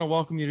to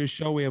welcome you to the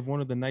show. We have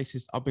one of the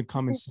nicest up and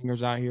coming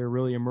singers out here,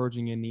 really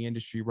emerging in the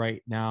industry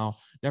right now,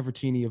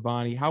 Nefertiti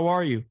Ivani. How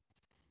are you?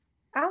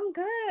 I'm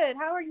good.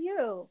 How are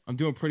you? I'm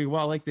doing pretty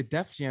well. I like the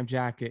Def Jam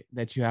jacket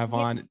that you have Yeah,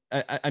 on.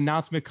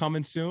 Announcement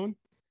coming soon.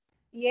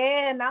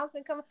 yeah,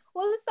 announcement coming.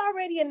 Well, it's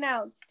already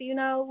announced.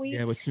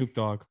 Yeah, with Snoop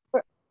Dogg.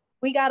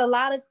 We got a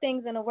lot of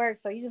things in the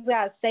works, so you just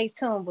gotta stay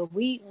tuned. But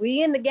we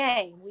in the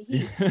game. We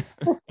here.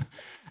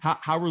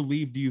 How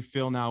relieved do you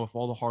feel now with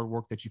all the hard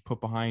work that you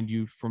put behind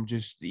you from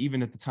just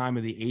even at the time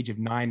of the age of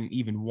 9 and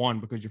even 1,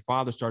 because your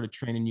father started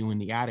training you in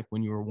the attic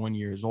when you were 1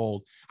 years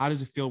old? How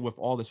does it feel with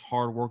all this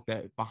hard work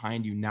that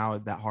behind you now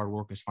that hard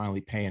work is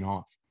finally paying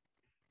off?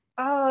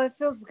 Oh, it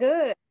feels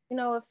good.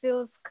 It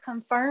feels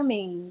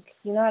confirming.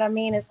 You know what I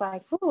mean? It's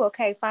like, ooh,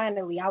 okay,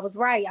 finally, I was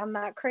right. I'm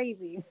not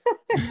crazy.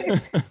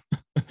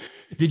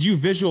 Did you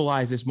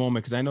visualize this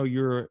moment? Because I know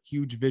you're a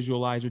huge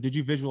visualizer. Did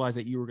you visualize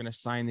that you were going to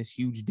sign this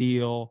huge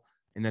deal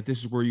and that this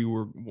is where you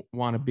were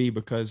want to be?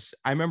 Because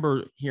I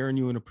remember hearing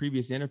you in a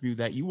previous interview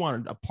that you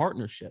wanted a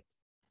partnership.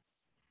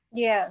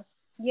 Yeah,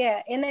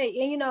 yeah, and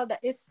that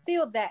it's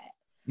still that.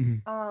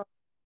 Mhm. Um,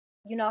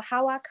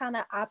 how I kind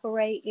of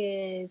operate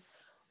is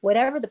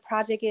whatever the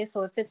project is.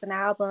 So if it's an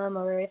album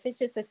or if it's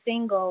just a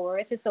single or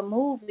if it's a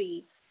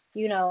movie,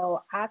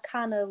 I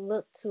kind of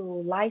look to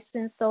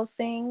license those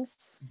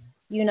things,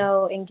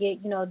 and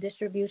get,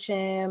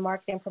 distribution,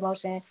 marketing,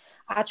 promotion.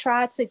 I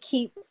try to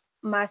keep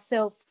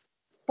myself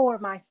for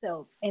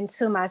myself and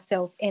to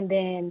myself, and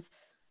then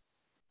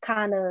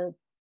kind of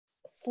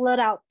slut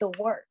out the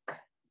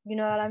work. You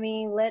know what I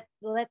mean? Let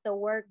the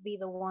work be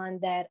the one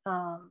that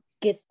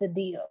gets the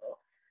deal.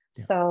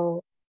 Yeah.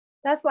 So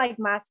that's like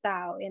my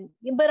style.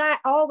 But I've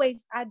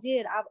always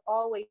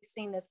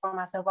seen this for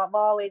myself. I've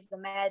always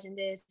imagined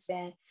this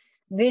and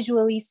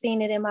visually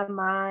seen it in my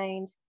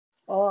mind.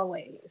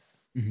 Always.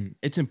 Mhm.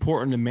 It's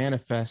important to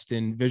manifest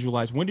and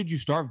visualize. When did you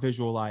start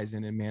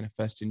visualizing and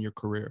manifesting your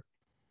career?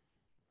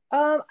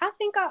 I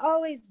think I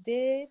always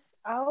did.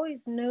 I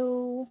always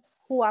knew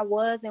who I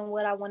was and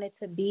what I wanted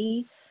to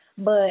be,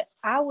 but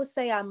I would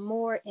say I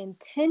more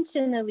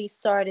intentionally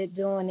started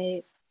doing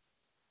it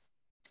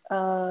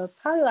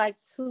probably like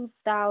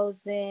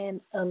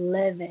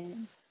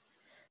 2011.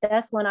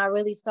 That's when I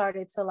really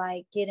started to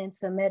like get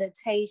into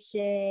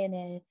meditation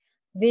and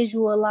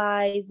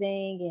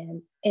visualizing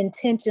and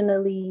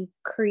intentionally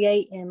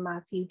creating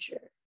my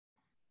future.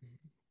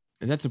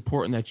 And that's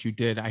important that you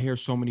did. I hear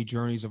so many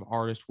journeys of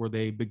artists where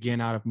they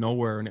begin out of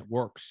nowhere and it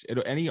works.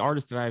 Any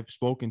artist that I've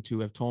spoken to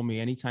have told me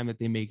anytime that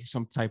they make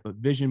some type of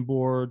vision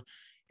board,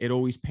 it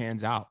always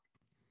pans out.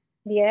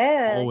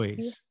 Yeah,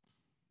 Always.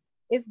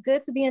 it's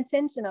good to be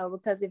intentional,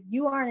 because if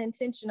you aren't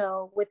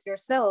intentional with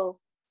yourself,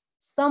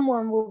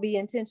 someone will be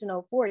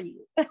intentional for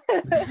you.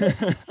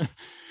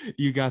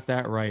 You got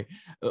that right.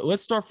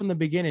 Let's start from the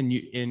beginning.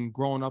 In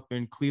growing up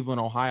in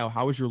Cleveland, Ohio,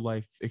 how was your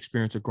life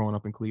experience of growing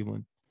up in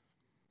Cleveland?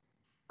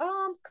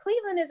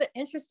 Cleveland is an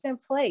interesting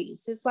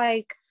place. It's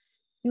like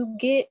you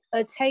get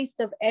a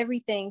taste of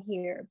everything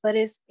here, but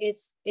it's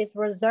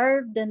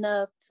reserved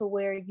enough to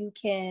where you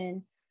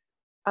can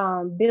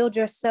build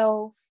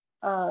yourself,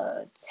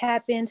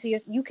 tap into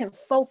you can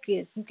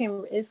focus.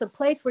 It's a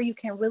place where you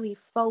can really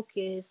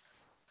focus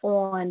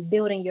on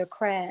building your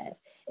craft.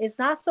 It's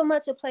not so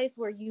much a place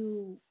where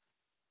you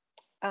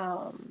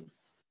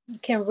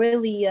can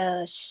really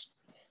I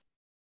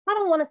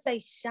don't want to say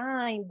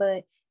shine,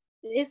 but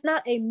it's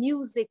not a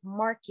music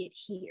market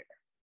here.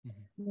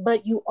 Mhm.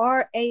 But you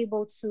are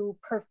able to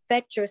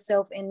perfect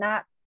yourself and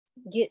not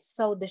get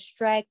so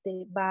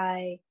distracted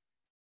by,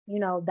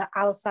 the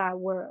outside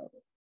world.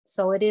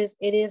 So it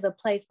is a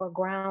place for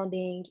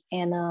grounding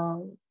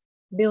and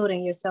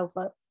building yourself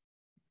up.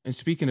 And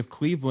speaking of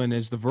Cleveland,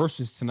 is the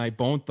verses tonight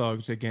Bone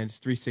Thugs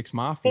against 3 6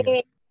 Mafia?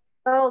 Hey,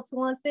 oh, it's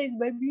 1-6,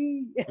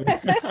 baby.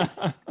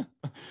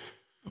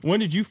 When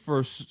did you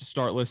first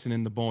start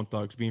listening to Bone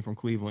Thugs, being from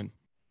Cleveland?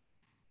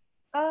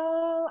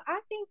 Oh, I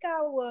think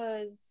I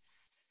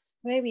was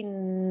maybe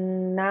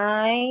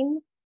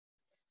 9.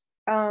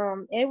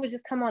 It would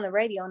just come on the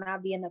radio and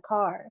I'd be in the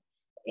car.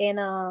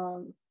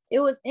 And it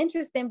was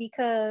interesting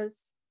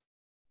because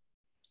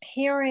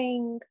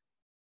hearing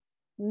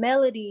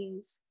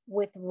melodies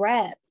with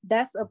rap,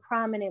 that's a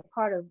prominent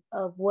part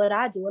of what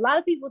I do. A lot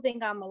of people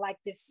think I'm like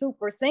this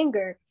super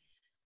singer.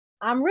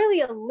 I'm really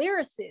a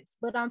lyricist,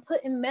 but I'm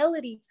putting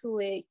melody to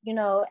it.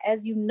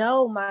 As you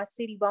know, my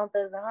city, Bone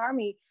Thugs and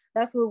Harmony,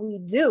 that's what we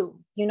do.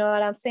 You know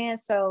what I'm saying?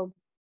 So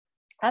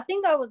I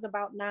think I was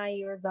about 9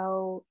 years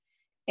old,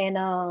 and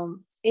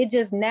it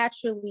just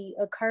naturally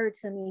occurred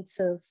to me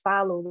to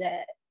follow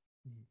that.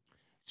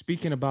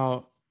 Speaking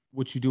about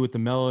what you do with the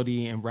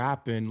melody and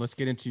rapping, let's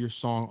get into your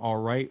song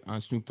 "All Right"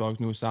 on Snoop Dogg's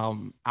newest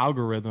album,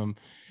 Algorithm.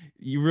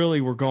 You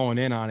really were going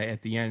in on it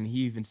at the end. He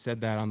even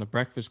said that on the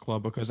Breakfast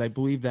Club, because I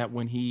believe that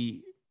when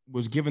he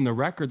was given the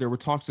record, there were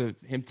talks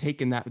of him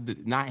taking that,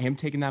 not him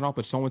taking that off,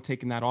 but someone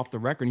taking that off the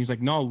record. And he's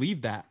like, "No,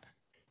 leave that."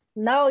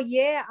 No,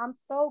 yeah, I'm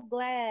so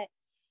glad.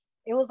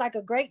 It was like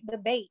a great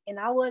debate, and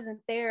I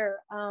wasn't there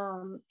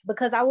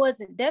because I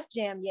wasn't Def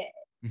Jam yet.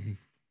 Mhm.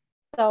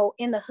 So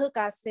in the hook,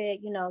 I said,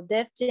 you know,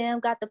 Def Jam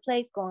got the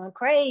place going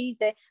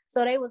crazy.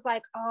 So they was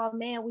like, oh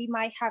man, we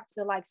might have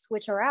to like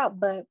switch her out.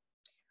 But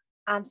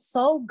I'm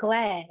so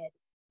glad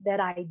that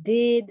I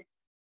did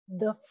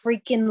the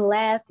freaking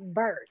last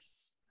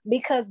verse,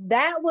 because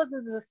that was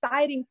the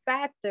deciding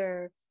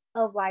factor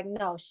of like,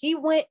 no, she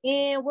went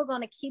in, we're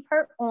going to keep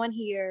her on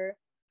here.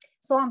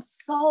 So I'm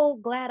so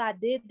glad I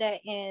did that,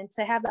 and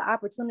to have the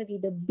opportunity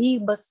to be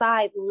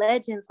beside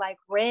legends like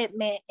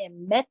Redman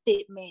and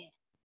Method Man.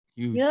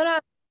 Huge. You know what I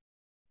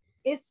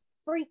mean? It's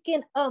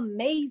freaking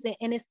amazing.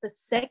 And it's the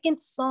second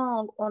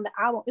song on the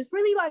album. It's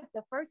really like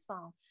the first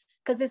song,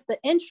 because it's the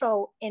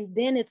intro and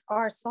then it's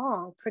our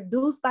song,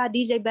 produced by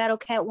DJ Battle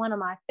Cat, one of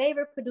my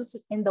favorite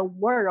producers in the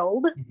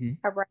world. Mm-hmm.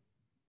 All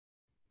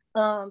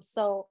right.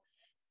 So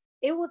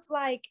it was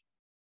like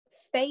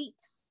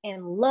fate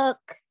and luck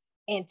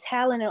and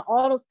talent and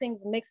all those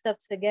things mixed up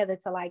together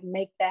to like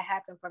make that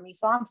happen for me.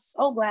 So I'm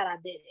so glad I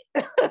did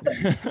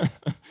it.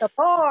 The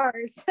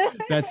bars.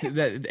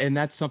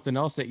 That's something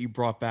else that you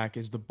brought back,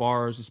 is the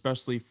bars,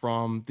 especially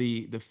from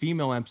the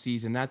female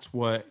MCs, and that's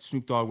what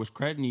Snoop Dogg was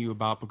crediting you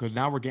about, because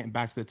now we're getting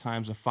back to the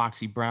times of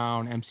Foxy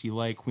Brown, MC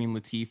Lyte, Queen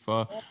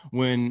Latifah,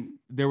 when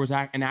there was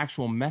an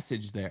actual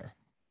message there.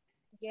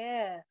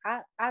 Yeah,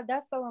 I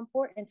that's so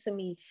important to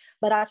me.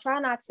 But I try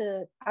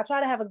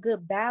to have a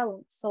good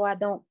balance so I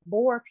don't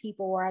bore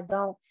people, or I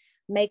don't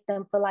make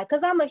them feel like,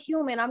 because I'm a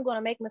human, I'm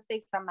gonna make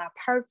mistakes, I'm not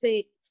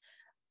perfect,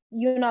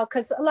 you know,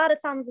 because a lot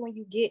of times when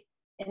you get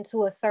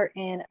into a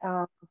certain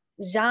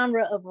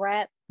genre of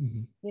rap,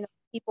 mm-hmm. you know,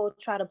 people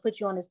try to put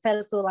you on this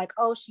pedestal like,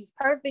 oh, she's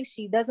perfect,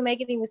 she doesn't make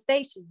any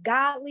mistakes, she's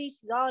godly,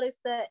 she's all this,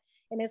 that.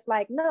 And it's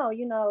like, no,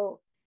 you know,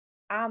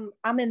 I'm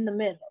in the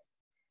middle.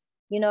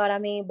 You know what I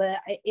mean? But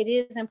it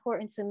is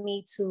important to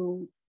me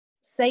to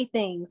say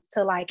things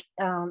to like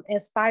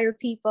inspire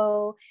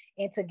people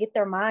and to get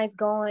their minds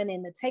going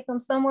and to take them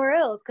somewhere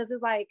else. Cause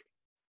it's like,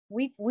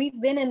 we've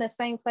been in the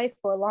same place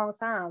for a long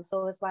time.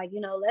 So it's like,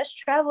 you know, let's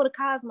travel the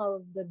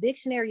cosmos. The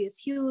dictionary is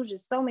huge.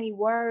 There's so many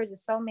words,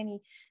 there's so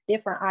many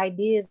different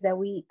ideas that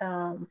we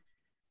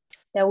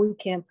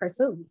can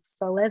pursue.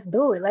 So let's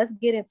do it. Let's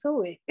get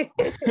into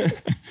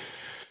it.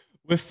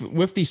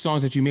 With these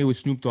songs that you made with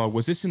Snoop Dogg,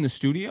 was this in the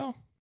studio?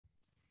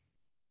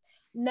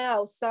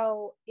 No,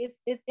 so it's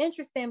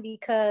interesting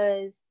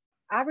because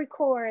I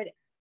record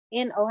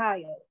in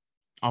Ohio.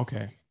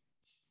 Okay.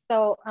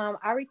 So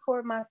I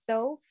record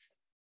myself,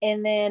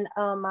 and then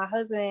my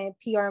husband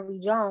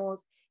PRV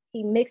Jones,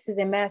 he mixes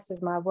and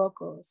masters my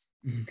vocals.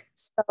 Mm-hmm.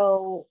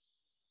 So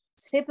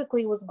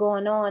typically what's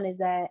going on is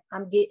that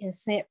I'm getting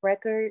sent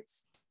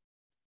records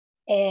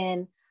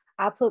and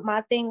I put my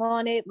thing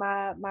on it,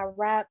 my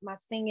rap, my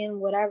singing,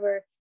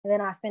 whatever, and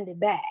then I send it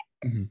back.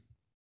 Mm-hmm.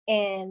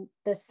 And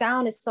the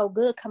sound is so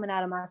good coming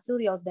out of my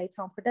studios,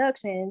 Daytone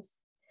Productions.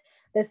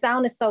 The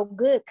sound is so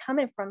good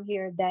coming from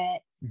here that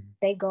mm-hmm.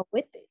 they go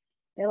with it.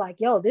 They're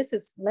like, yo,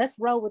 let's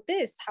roll with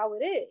this, how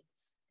it is.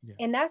 Yeah.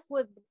 And that's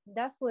what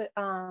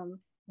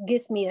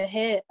gets me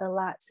ahead a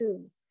lot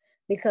too,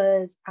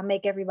 because I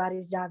make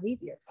everybody's job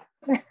easier.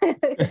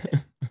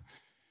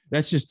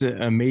 That's just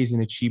an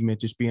amazing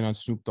achievement, just being on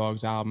Snoop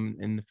Dogg's album,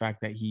 and the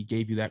fact that he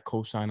gave you that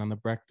cosign on The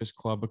Breakfast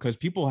Club, because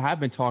people have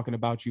been talking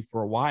about you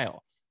for a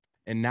while.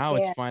 And now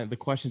it's fine. The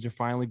questions are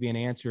finally being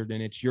answered,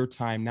 and it's your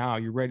time now.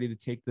 You're ready to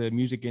take the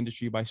music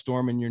industry by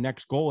storm, and your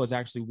next goal is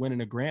actually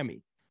winning a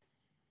Grammy.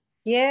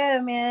 Yeah,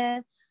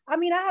 man. I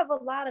mean, I have a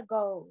lot of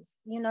goals,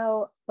 you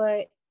know,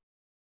 but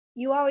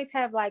you always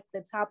have like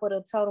the top of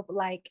the total,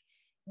 like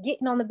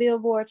getting on the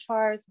Billboard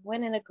charts,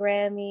 winning a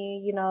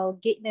Grammy, you know,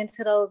 getting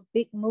into those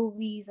big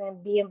movies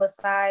and being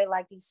beside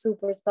like these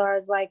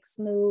superstars like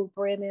Snoop,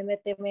 Redman,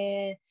 Method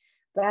Man,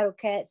 Battle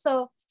Cat.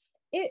 So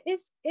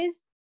it's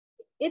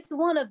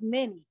one of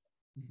many,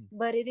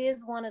 but it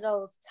is one of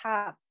those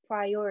top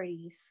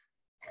priorities.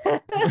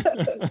 And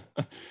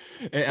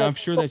I'm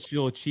sure that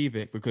you'll achieve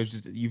it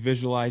because you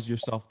visualize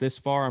yourself this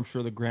far. I'm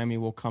sure the Grammy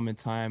will come in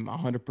time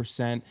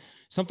 100%.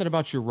 Something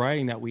about your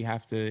writing that we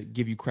have to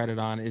give you credit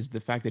on is the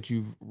fact that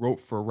you've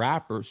wrote for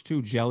rappers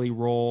too, Jelly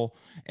Roll,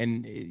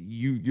 and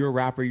you're a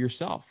rapper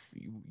yourself.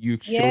 You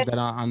showed that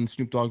on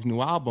Snoop Dogg's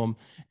new album,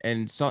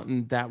 and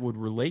something that would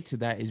relate to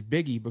that is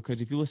Biggie,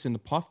 because if you listen to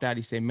Puff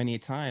Daddy say many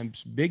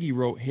times, Biggie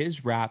wrote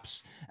his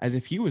raps as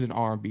if he was an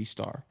R&B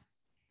star.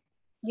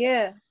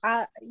 Yeah,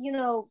 you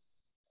know,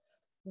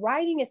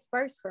 writing is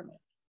first for me.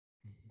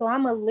 So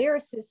I'm a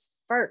lyricist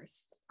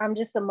first. I'm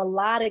just a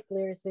melodic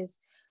lyricist.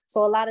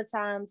 So a lot of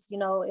times, you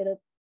know,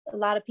 a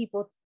lot of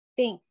people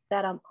think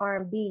that I'm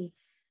R&B,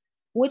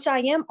 which I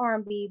am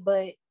R&B,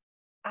 but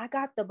I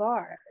got the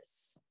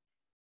bars.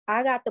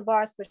 I got the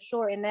bars for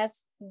sure. And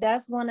that's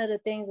one of the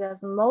things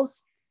that's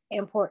most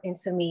important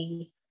to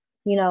me,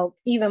 you know,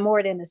 even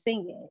more than the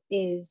singing,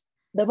 is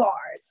the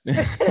bars.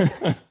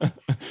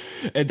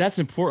 And that's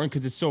important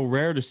because it's so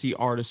rare to see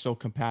artists so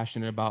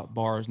compassionate about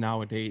bars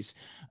nowadays.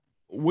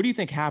 What do you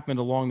think happened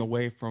along the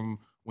way from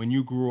when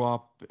you grew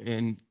up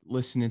and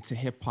listening to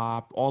hip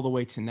hop all the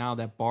way to now,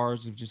 that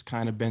bars have just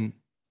kind of been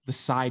the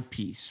side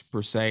piece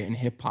per se in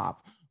hip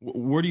hop?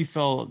 Where do you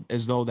feel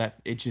as though that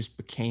it just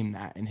became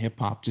that and hip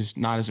hop just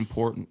not as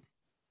important?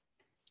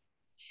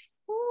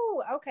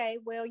 Ooh, okay.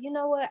 Well, you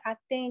know what? I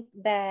think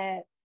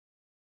that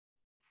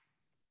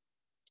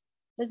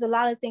there's a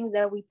lot of things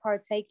that we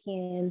partake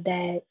in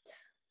that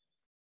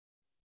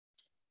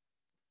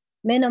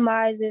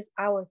minimizes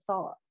our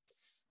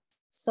thoughts.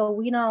 So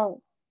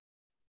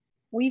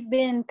we've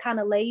been kind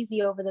of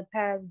lazy over the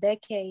past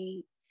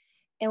decade,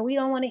 and we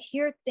don't want to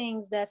hear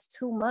things that's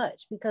too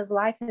much because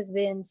life has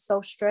been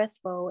so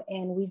stressful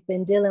and we've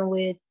been dealing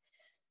with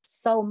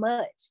so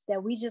much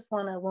that we just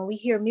want to, when we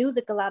hear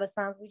music, a lot of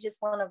times we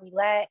just want to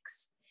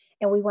relax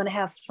and we want to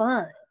have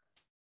fun.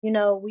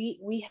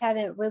 We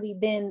haven't really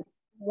been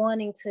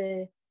wanting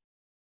to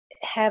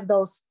have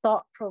those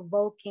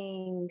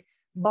thought-provoking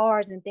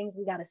bars and things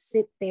we got to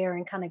sit there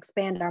and kind of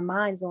expand our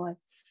minds on.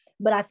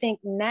 But I think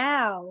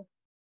now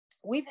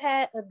we've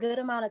had a good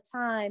amount of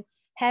time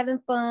having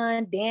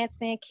fun,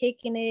 dancing,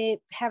 kicking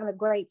it, having a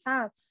great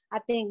time. I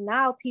think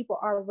now people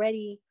are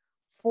ready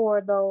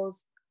for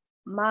those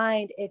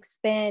mind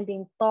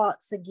expanding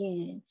thoughts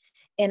again.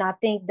 And I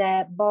think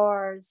that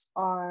bars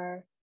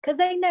are, because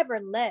they never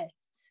left,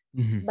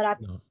 but I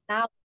think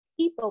now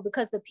people,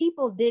 because the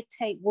people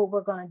dictate what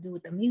we're going to do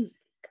with the music.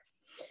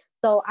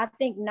 So I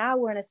think now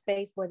we're in a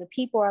space where the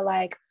people are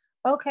like,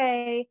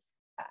 okay,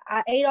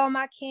 I ate all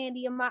my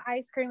candy and my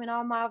ice cream and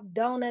all my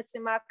donuts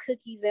and my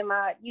cookies and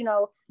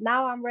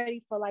now I'm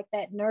ready for like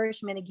that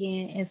nourishment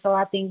again. And so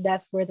I think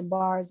that's where the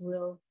bars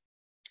will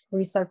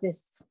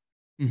resurface.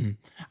 Mm-hmm.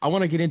 I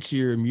want to get into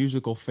your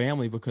musical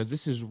family because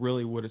this is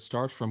really what it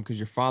starts from because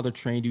your father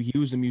trained you. He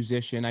was a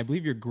musician. I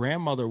believe your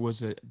grandmother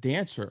was a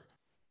dancer.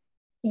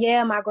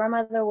 Yeah, my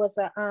grandmother was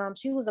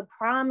she was a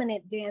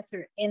prominent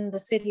dancer in the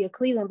city of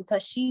Cleveland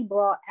because she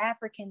brought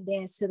African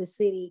dance to the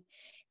city,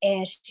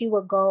 and she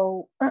would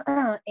go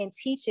and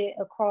teach it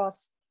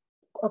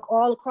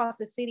all across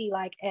the city,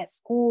 like at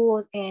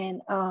schools,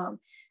 and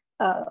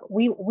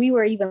we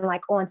were even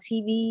like on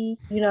TV,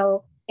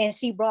 and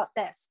she brought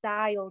that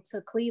style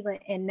to Cleveland.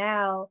 And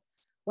now,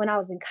 when I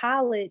was in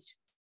college,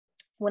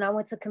 when I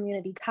went to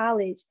community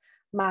college,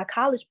 my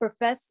college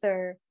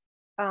professor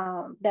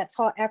that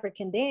taught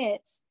African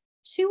dance,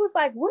 she was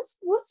like, what's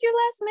your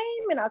last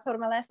name? And I told her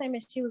my last name,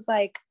 and she was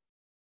like,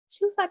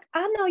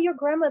 I know your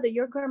grandmother.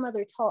 Your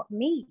grandmother taught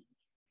me.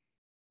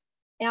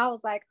 And I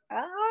was like,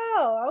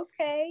 oh,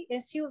 okay.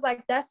 And she was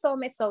like, that's so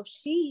amazing. So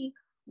she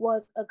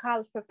was a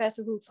college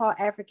professor who taught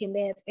African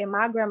dance, and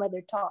my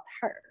grandmother taught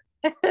her.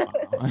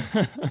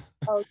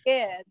 Oh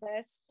yeah,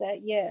 that's that.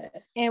 Yeah,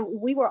 and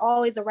we were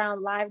always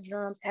around live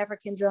drums,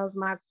 African drums.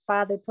 My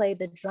father played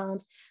the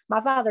drums.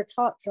 My father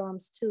taught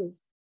drums too.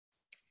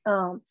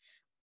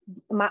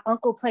 My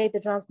uncle played the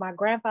drums. My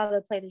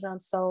grandfather played the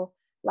drums. So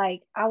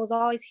like I was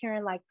always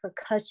hearing like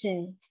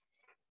percussion,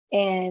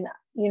 and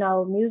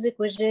music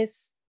was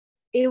just,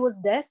 it was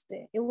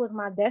destined. It was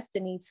my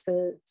destiny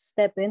to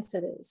step into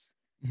this.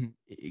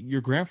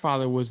 Your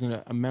grandfather was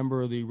a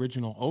member of the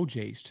original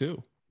OJs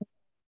too.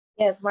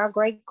 Yes, my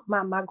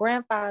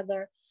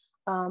grandfather,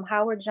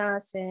 Howard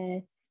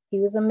Johnson, he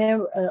was a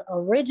member,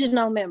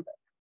 original member,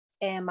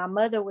 and my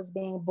mother was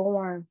being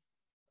born,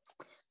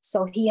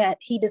 so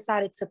he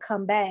decided to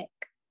come back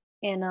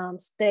and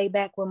stay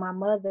back with my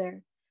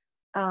mother.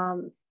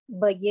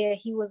 But yeah,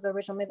 he was the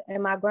original member,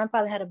 and my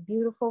grandfather had a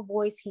beautiful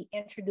voice. He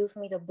introduced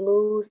me to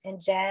blues and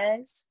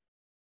jazz.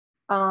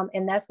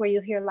 And that's where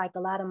you hear like a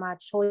lot of my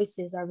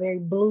choices are very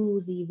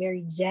bluesy,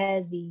 very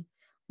jazzy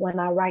when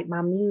I write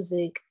my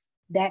music.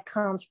 That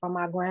comes from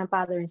my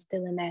grandfather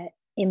instilling that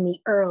in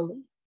me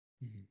early.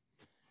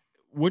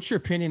 What's your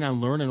opinion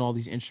on learning all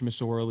these instruments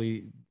so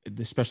early,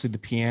 especially the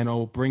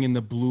piano, bringing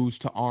the blues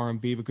to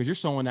R&B? Because you're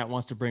someone that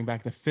wants to bring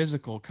back the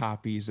physical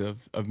copies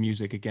of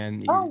music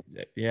again. Oh,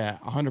 Yeah,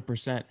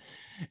 100%.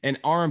 And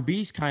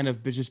R&B's kind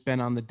of just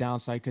been on the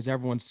downside because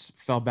everyone's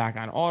fell back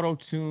on auto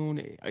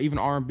tune. Even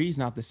R&B is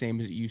not the same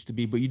as it used to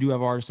be, but you do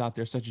have artists out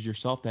there such as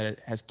yourself that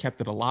it has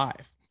kept it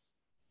alive.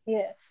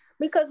 yeah,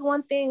 because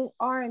one thing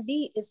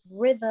R&B is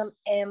rhythm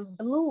and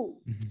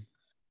blues.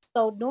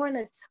 So during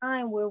a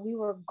time where we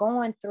were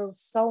going through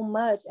so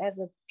much as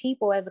a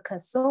people, as a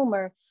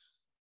consumer,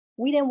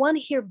 we didn't want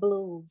to hear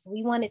blues.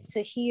 We wanted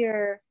to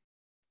hear,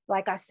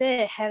 like I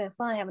said, having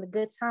fun, having a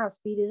good time,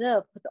 speed it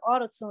up, put the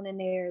auto tune in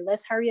there.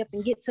 Let's hurry up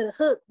and get to the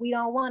hook. We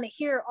don't want to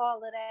hear all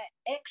of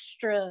that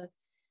extra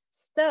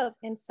stuff.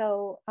 And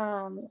so,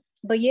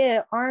 but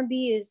yeah,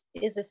 R&B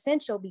is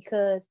essential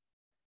because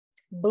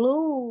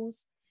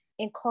blues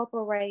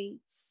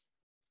incorporates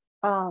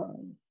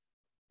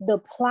the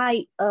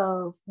plight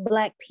of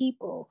Black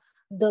people,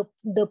 the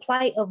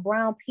plight of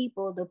brown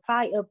people, the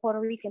plight of Puerto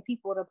Rican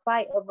people, the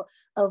plight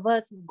of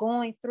us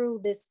going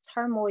through this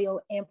turmoil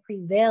and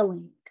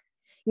prevailing.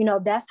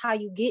 That's how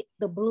you get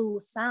the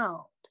blues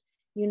sound.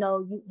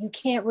 You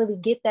can't really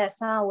get that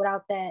sound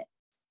without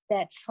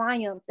that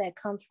triumph that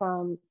comes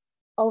from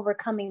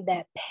overcoming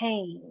that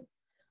pain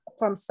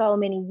from so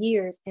many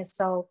years. And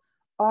so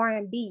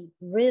R&B,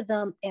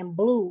 rhythm, and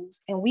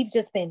blues, and we've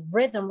just been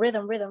rhythm.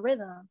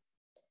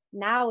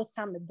 Now it's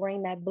time to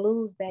bring that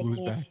blues back Blues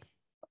in. back.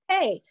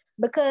 hey,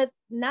 because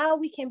now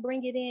we can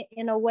bring it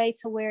in a way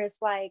to where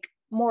it's like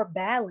more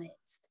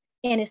balanced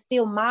and it's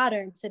still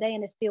modern today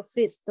and it still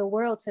fits the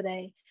world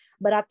today.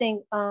 But I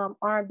think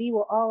R&B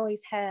will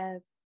always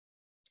have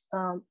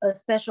a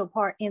special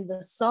part in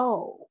the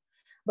soul,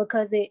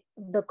 because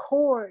the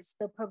chords,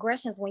 the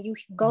progressions, when you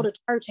go to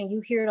church and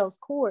you hear those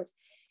chords,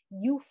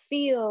 you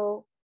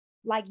feel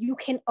like you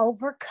can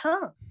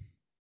overcome,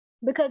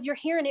 because you're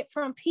hearing it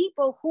from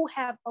people who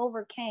have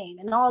overcame,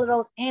 and all of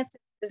those ancestors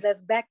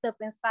that's backed up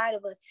inside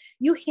of us.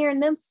 You hearing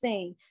them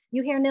sing,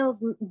 you hearing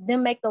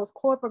them make those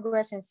chord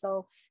progressions.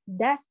 So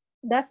that's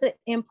an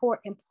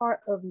important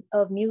part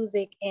of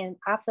music, and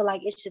I feel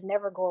like it should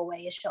never go away.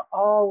 It should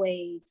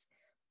always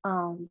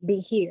be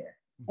here,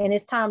 and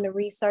it's time to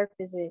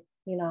resurface it,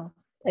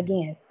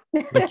 again.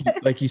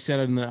 like you said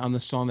on the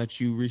song that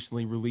you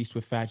recently released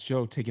with Fat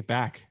Joe, Take It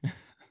Back.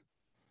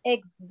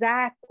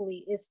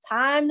 Exactly. It's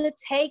time to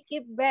take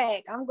it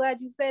back. I'm glad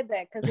you said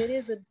that, because it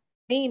is a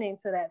meaning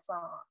to that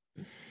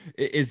song.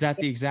 Is that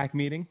the exact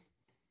meaning?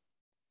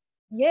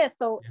 Yeah.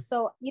 So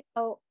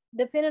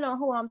depending on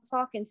who I'm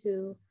talking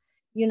to,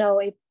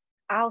 if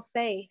I'll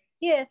say,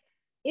 yeah,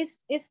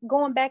 it's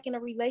going back in a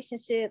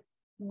relationship,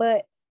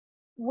 but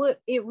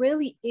what it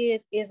really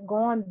is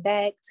going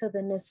back to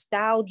the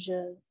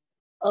nostalgia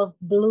of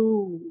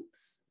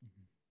blues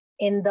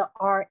in the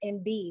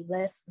R&B.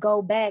 Let's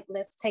go back.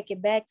 Let's take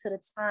it back to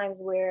the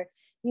times where,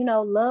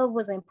 love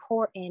was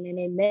important and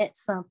it meant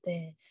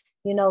something.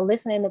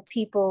 Listening to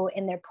people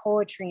and their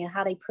poetry and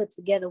how they put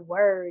together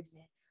words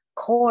and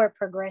chord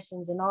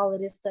progressions and all of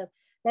this stuff.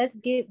 Let's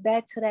get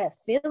back to that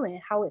feeling,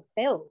 how it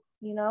felt,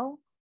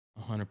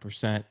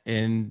 100%.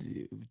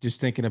 And just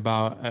thinking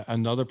about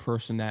another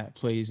person that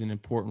plays an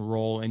important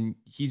role, and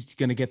he's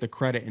going to get the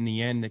credit in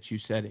the end that you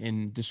said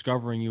in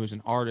discovering you as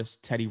an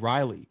artist, Teddy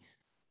Riley.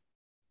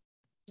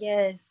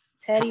 Yes,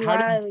 Teddy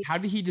Riley. How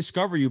did he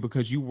discover you?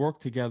 Because you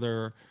worked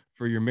together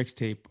for your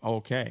mixtape,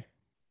 Okay.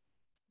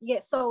 Yeah,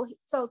 so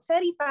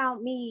Teddy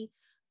found me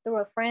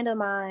through a friend of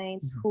mine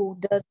who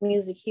does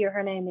music here.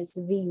 Her name is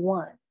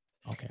V1.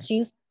 Okay. She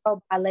used to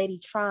go by Lady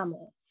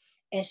Trauma,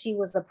 and she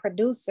was a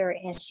producer,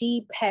 and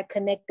she had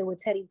connected with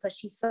Teddy because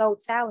she's so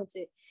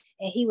talented,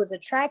 and he was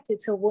attracted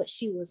to what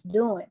she was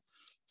doing.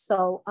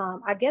 So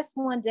I guess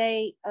one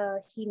day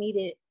he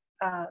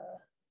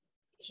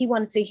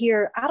wanted to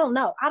hear, I don't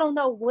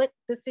know what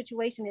the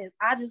situation is.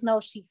 I just know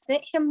she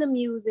sent him the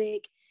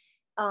music.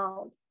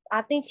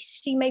 I think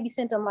she maybe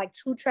sent him like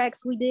 2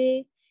 tracks we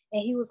did.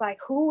 And he was like,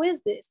 who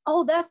is this?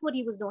 Oh, that's what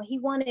he was doing. He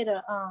wanted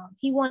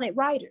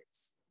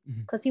writers,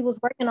 because he was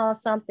working on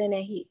something,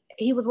 and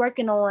he was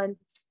working on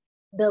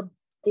the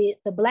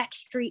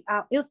Blackstreet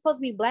album. It was supposed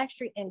to be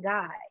Blackstreet and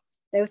Guy.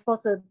 They were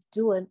supposed to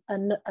do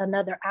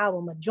another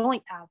album, a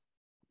joint album.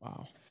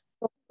 Wow.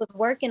 So he was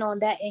working on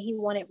that, and he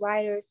wanted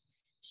writers.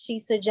 She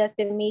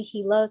suggested me.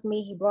 He loved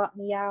me. He brought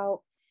me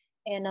out.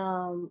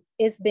 And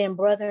it's been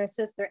brother and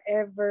sister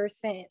ever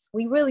since.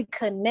 We really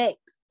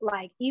connect,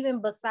 like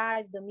even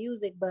besides the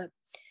music. But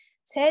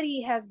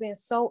Teddy has been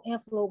so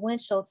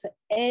influential to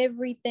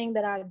everything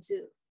that I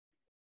do,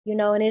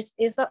 and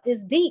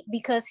it's deep,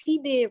 because he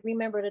did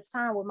Remember the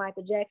Time with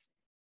Michael Jackson.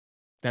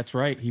 That's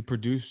right. He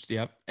produced,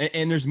 yep.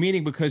 And there's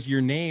meaning because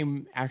your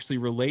name actually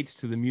relates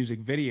to the music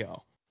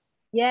video.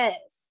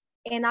 Yes.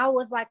 And I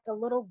was like a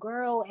little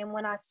girl, and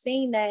when I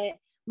seen that,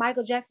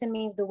 Michael Jackson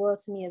means the world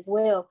to me as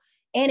well.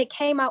 And it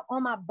came out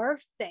on my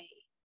birthday.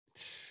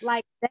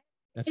 Like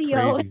that's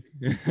video crazy.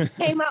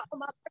 Came out on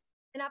my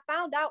birthday, and I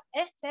found out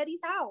at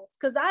Teddy's house,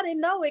 because I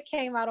didn't know it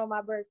came out on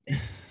my birthday.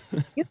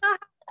 You know how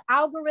the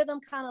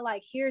algorithm kind of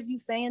like hears you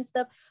saying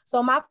stuff?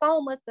 So my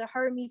phone must have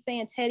heard me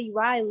saying Teddy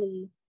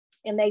Riley,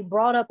 and they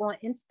brought up on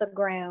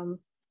Instagram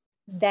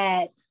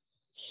that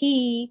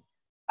he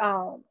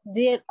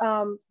did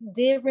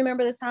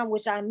Remember the Time,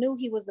 which I knew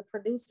he was the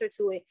producer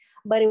to it,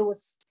 but it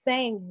was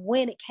saying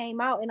when it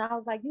came out, and I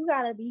was like, you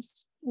gotta be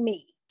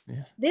me.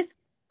 Yeah. This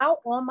out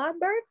on my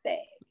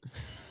birthday.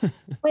 I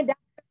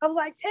was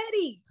like,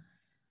 Teddy,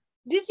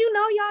 did you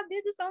know y'all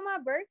did this on my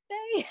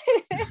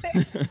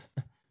birthday?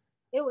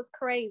 It was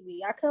crazy.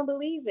 I couldn't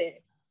believe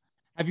it.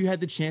 Have you had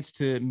the chance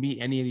to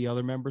meet any of the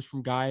other members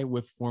from Guy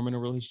with forming a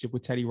relationship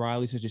with Teddy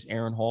Riley, such as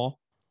Aaron Hall?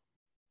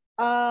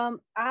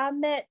 I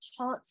met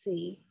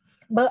Chauncey,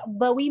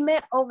 but we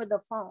met over the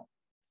phone.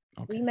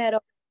 Okay. We met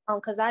over the phone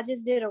because I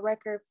just did a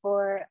record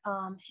for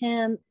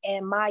him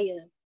and Maya.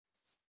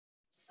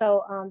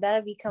 So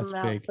that'll be coming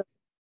out soon.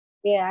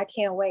 Yeah, I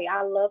can't wait.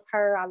 I love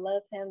her. I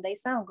love him. They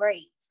sound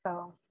great.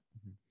 So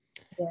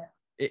yeah.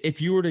 If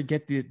you were to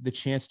get the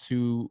chance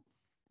to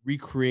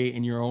recreate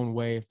in your own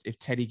way, if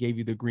Teddy gave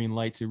you the green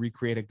light to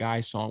recreate a Guy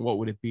song, what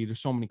would it be?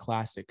 There's so many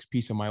classics.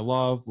 Piece of My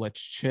Love,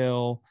 Let's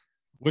Chill.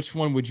 Which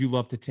one would you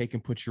love to take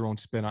and put your own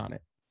spin on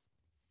it?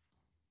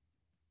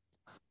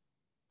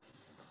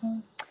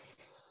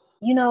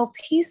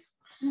 Peace.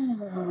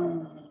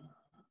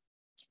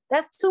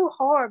 That's too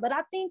hard, but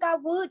I think I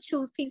would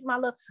choose Piece of My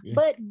Love,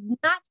 but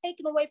not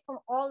taking away from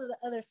all of the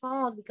other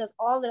songs, because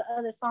all of the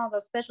other songs are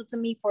special to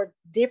me for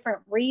different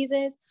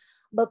reasons.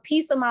 But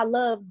Piece of My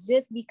Love,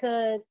 just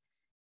because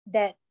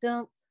that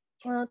dum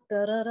dum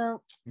dum dum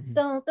Mhm.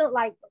 dum dum,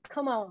 like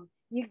come on,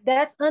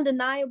 that's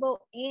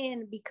undeniable.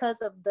 And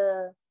because of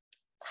the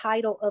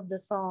title of the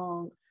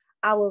song,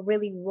 I would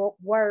really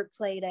word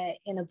play that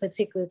in a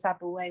particular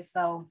type of way.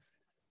 So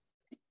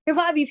it'll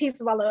probably be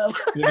Piece of My Love.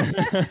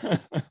 Yeah.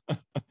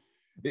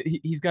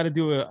 He's got to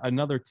do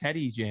another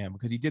Teddy jam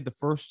because he did the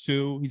first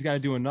two. He's got to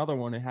do another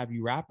one and have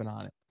you rapping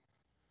on it.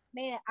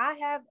 Man, I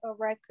have a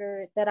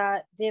record that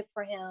I did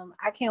for him.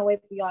 I can't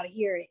wait for y'all to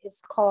hear it.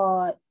 It's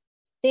called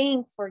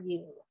Thing for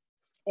You.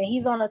 And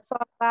he's on a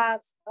talk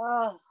box.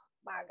 Oh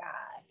my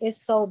God.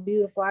 It's so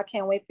beautiful. I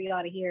can't wait for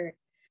y'all to hear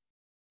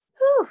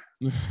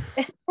it.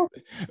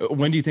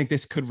 When do you think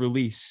this could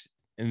release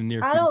in the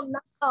near I future? don't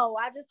know.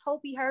 I just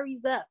hope he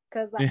hurries up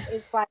because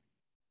it's like,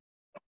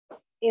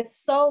 it's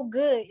so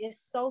good. It's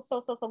so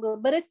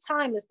good. But it's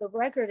timeless. The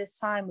record is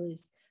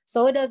timeless.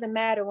 So it doesn't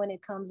matter when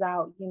it comes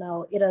out, you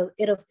know,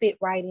 it'll fit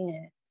right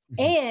in. Mhm.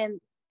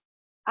 And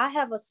I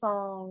have a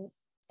song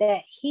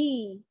that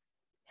he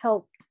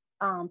helped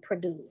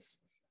produce.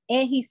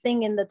 And he's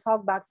singing the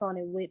talk box on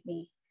it with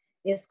me.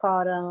 It's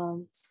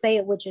called Say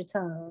It With Your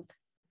Tongue.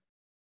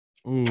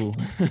 Ooh.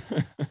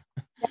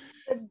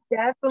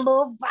 That's a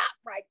little bop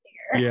right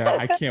there. Yeah,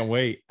 I can't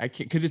wait. I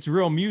can't, because it's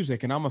real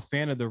music and I'm a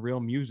fan of the real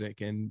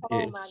music, and Oh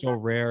my it's so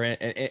God. rare, and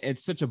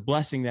it's such a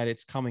blessing that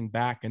it's coming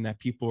back and that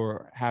people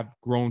have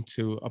grown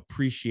to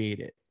appreciate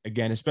it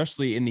again,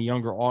 especially in the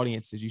younger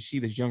audiences. You see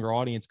this younger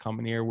audience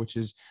coming here, which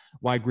is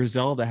why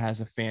Griselda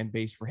has a fan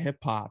base for hip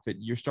hop.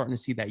 You're starting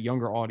to see that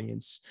younger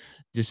audience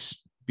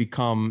just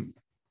become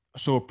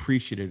so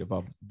appreciative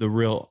of the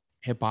real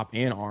hip hop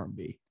and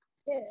R&B.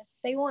 Yeah,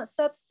 they want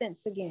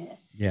substance again.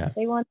 Yeah.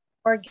 They want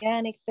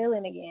organic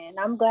feeling again.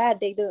 I'm glad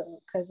they do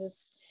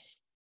because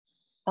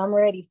I'm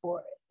ready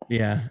for it.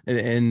 Yeah,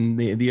 and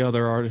the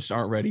other artists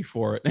aren't ready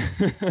for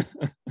it.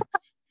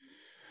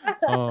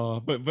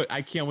 But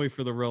I can't wait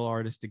for the real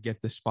artists to get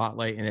the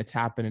spotlight, and it's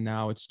happening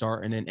now. It's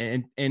starting,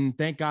 and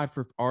thank God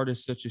for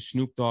artists such as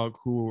Snoop Dogg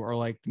who are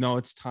like, no,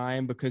 it's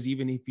time, because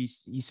even if he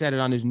said it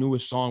on his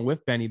newest song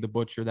with Benny the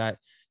Butcher that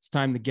it's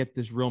time to get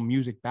this real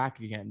music back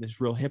again,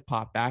 this real hip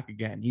hop back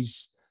again.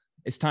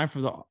 It's time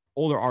for the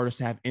older artists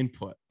to have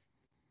input.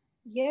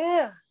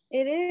 Yeah,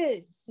 it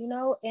is, you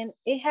know, and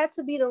it had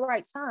to be the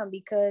right time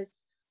because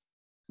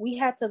we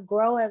had to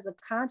grow as a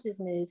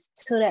consciousness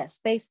to that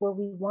space where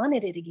we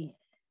wanted it again.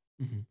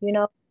 Mm-hmm. You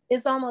know,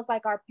 it's almost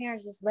like our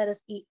parents just let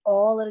us eat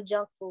all of the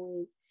junk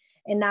food.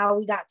 And now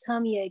we got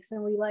tummy aches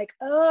and we like,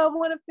 oh, I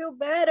want to feel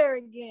better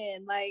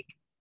again. Like,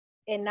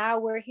 and now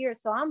we're here.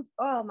 So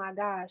oh my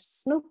gosh,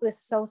 Snoop is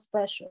so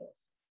special.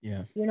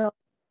 Yeah. You know,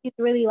 he's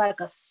really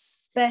like a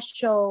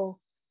special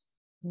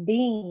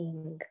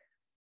being,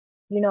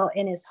 you know,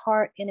 in his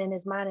heart and in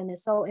his mind and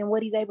his soul and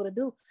what he's able to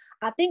do.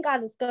 I think I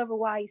discovered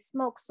why he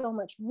smokes so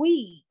much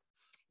weed,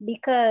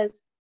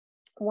 because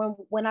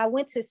when I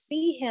went to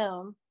see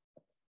him,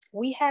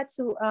 we had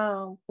to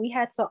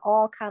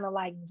all kind of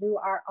like do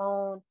our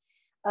own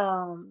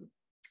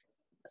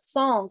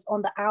songs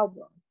on the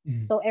album.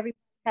 Mm-hmm. So everybody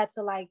had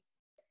to like,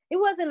 it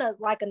wasn't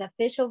like an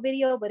official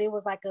video, but it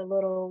was like a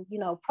little, you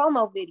know,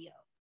 promo video.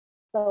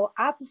 So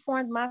I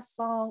performed my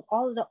song,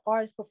 all of the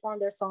artists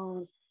performed their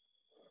songs.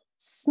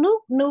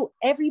 Snoop knew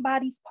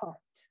everybody's part,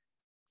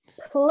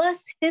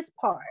 plus his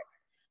part.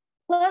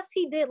 Plus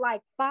he did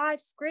like 5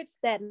 scripts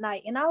that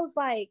night. And I was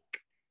like,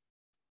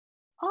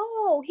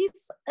 oh,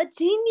 he's a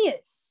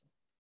genius.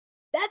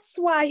 That's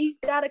why he's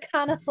got to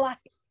kind of like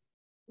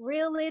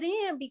reel it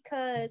in,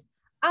 because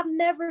I've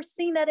never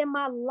seen that in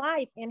my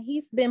life. And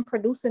he's been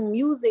producing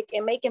music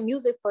and making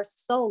music for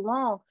so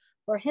long.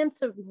 For him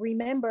to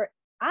remember,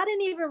 I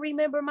didn't even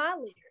remember my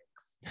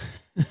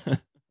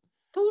lyrics.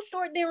 Too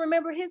Short didn't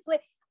remember his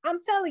lyrics. I'm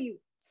telling you,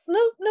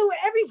 Snoop knew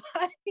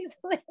everybody's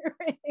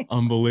lyrics.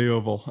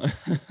 Unbelievable.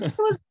 It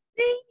was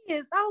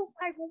genius. I was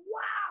like,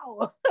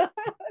 wow.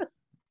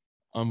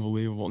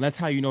 Unbelievable. And that's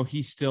how you know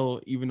he's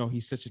still, even though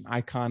he's such an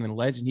icon and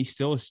legend, he's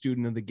still a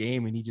student of the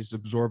game and he just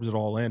absorbs it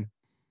all in.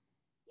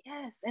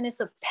 Yes, and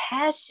it's a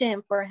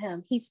passion for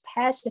him. He's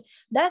passionate.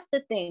 That's the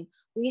thing.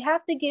 We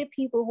have to get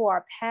people who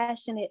are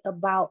passionate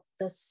about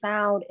the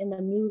sound and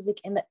the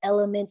music and the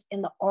elements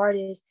and the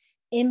artists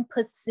in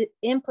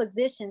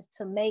positions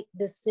to make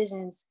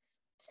decisions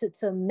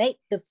to make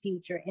the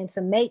future and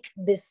to make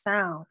this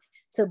sound,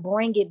 to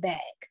bring it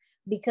back.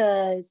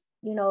 Because,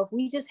 you know, if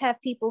we just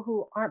have people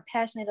who aren't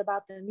passionate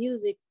about the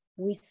music,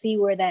 we see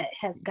where that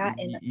has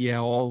gotten.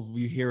 Yeah,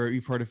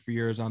 you've heard it for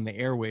years on the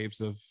airwaves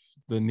of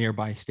the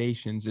nearby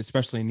stations,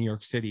 especially in New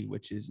York City,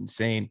 which is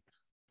insane.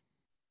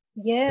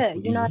 Yeah,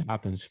 you know,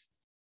 happens.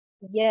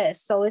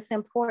 Yes, so it's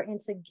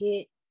important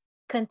to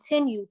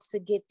continue to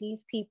get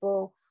these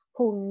people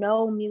who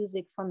know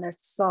music from their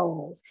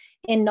souls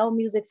and know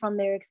music from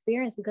their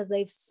experience, because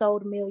they've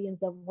sold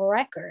millions of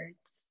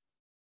records,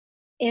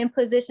 in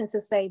position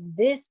to say,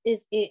 this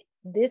is it.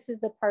 This is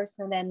the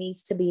person that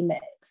needs to be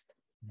next.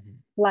 Mm-hmm.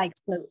 Like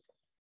Snoop.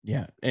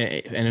 Yeah.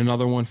 And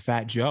another one,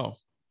 Fat Joe.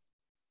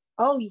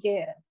 Oh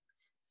yeah.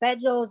 Fat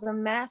Joe is a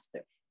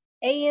master.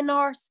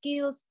 A&R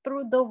skills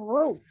through the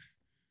roof.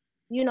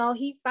 You know,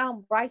 he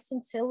found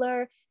Bryson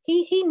Tiller.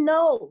 He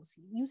knows.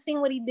 You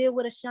seen what he did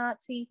with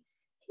Ashanti.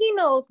 He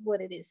knows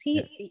what it is.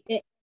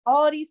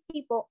 All these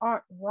people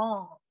aren't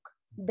wrong.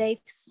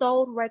 They've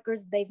sold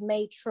records. They've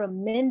made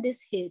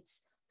tremendous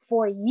hits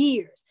for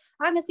years.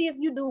 I can see if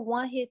you do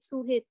 1 hit,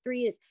 2 hit,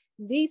 3 hits.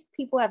 These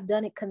people have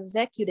done it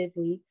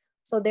consecutively.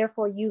 So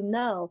therefore, you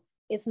know,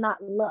 it's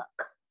not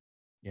luck.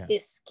 Yeah.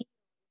 It's skill,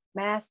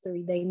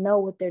 mastery. They know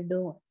what they're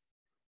doing.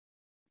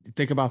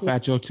 Think about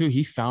Fat Joe too.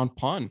 He found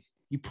pun.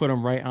 He put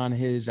him right on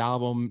his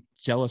album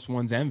 "Jealous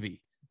One's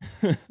Envy."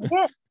 Yeah,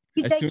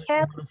 As soon as you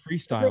heard him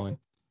freestyling.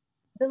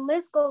 The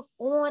list goes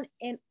on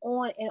and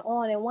on and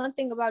on. And one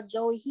thing about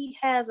Joey, he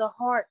has a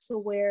heart to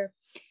where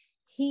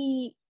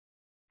he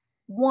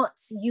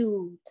wants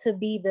you to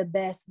be the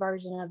best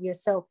version of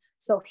yourself.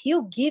 So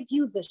he'll give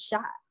you the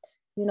shot.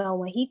 You know,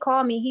 when he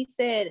called me, he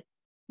said,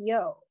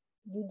 yo,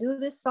 you do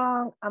this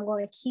song. I'm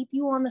going to keep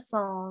you on the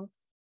song.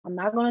 I'm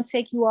not going to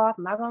take you off.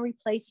 I'm not going to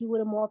replace you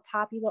with a more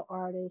popular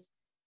artist.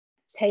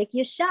 Take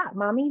your shot,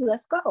 mommy.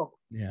 Let's go.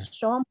 Yeah.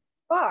 Show him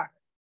far.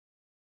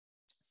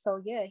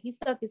 So yeah, he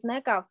stuck his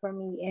neck out for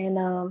me,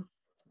 and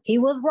he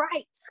was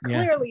right,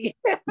 clearly.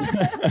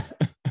 Yeah.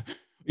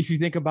 If you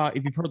think about,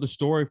 if you've heard the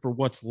story for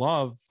What's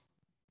Love,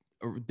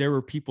 there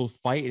were people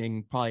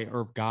fighting, probably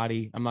Irv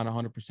Gotti, I'm not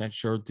 100%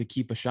 sure, to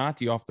keep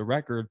Ashanti off the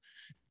record.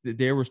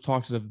 There was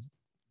talks of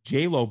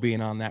J-Lo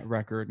being on that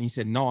record, and he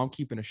said, no, I'm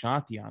keeping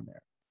Ashanti on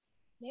there.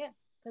 Yeah,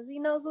 because he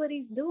knows what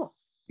he's doing.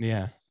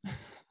 Yeah.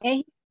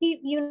 And he,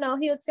 you know,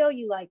 he'll tell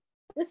you, like,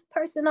 this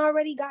person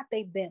already got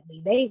their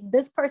Bentley.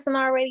 This person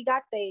already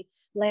got their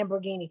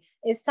Lamborghini.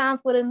 It's time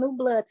for the new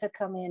blood to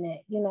come in.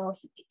 It, you know,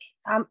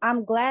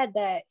 I'm glad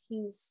that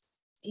he's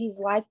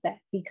like that,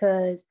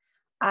 because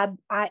I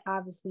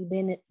obviously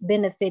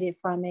benefited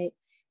from it.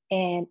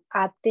 And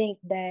I think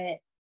that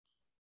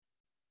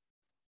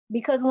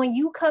because when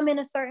you come in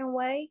a certain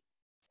way,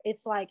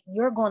 it's like,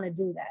 you're going to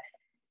do that.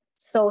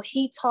 So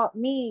he taught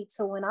me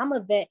to, when I'm a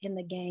vet in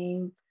the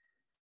game,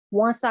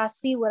 once I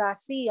see what I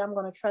see, I'm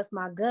going to trust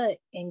my gut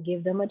and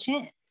give them a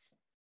chance,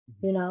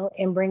 you know,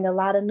 and bring a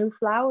lot of new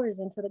flowers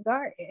into the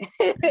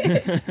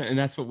garden. And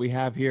that's what we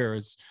have here,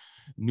 is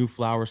new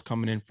flowers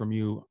coming in from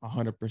you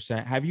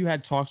 100%. Have you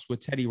had talks with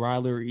Teddy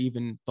Riley, or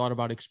even thought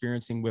about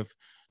experiencing with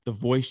the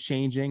voice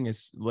changing,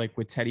 is like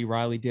what Teddy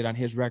Riley did on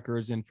his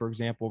records? And for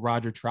example,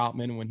 Roger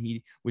Troutman, when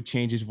he would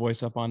change his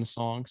voice up on the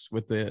songs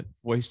with the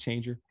voice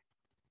changer?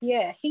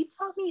 Yeah, he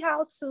taught me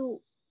how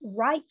to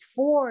write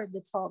for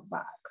the talk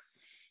box.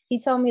 He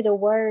told me the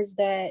words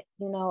that,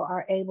 you know,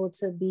 are able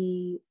to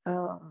be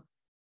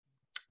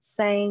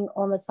sang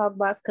on the talk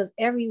box, because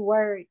every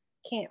word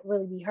can't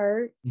really be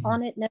heard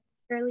on it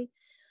necessarily.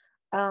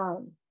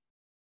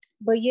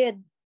 But yeah,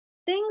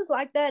 things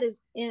like that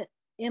is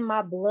in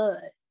my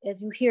blood.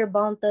 As you hear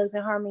Bone Thugs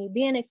and Harmony,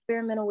 being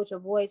experimental with your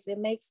voice, it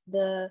makes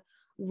the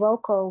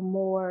vocal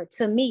more,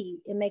 to me,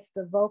 it makes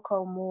the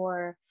vocal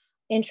more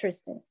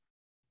interesting.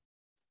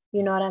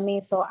 You know what I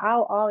mean? So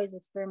I'll always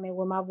experiment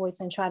with my voice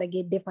and try to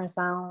get different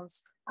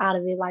sounds out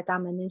of it, like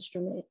I'm an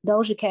instrument.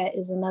 Doja Cat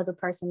is another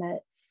person that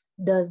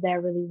does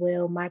that really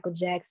well. Michael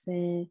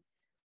Jackson.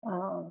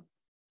 The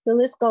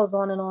list goes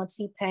on and on.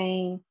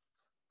 T-Pain.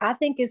 I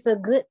think it's a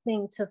good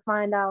thing to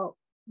find out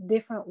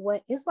different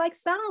ways. It's like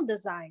sound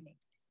designing.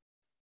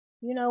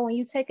 You know, when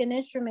you take an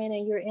instrument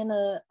and you're in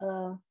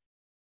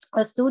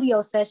a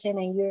studio session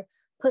and you're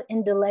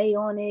putting delay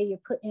on it, you're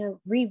putting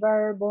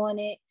reverb on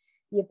it,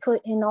 you're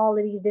putting all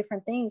of these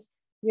different things,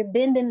 you're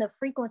bending the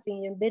frequency,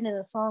 you're bending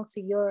a song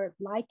to your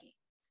liking.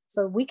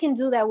 So we can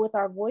do that with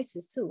our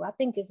voices too. I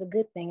think it's a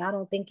good thing. I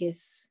don't think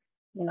it's,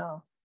 you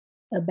know,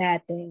 a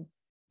bad thing.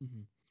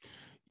 Mm-hmm.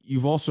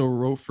 You've also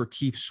wrote for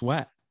Keith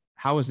Sweat.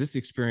 How was this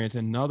experience?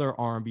 Another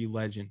R&B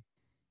legend.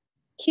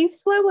 Keith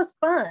Sweat was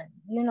fun.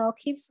 You know,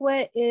 Keith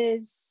Sweat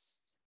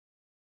is,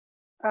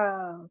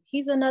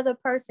 he's another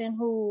person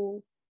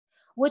who,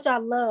 which I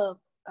love.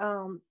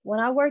 When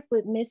I worked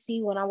with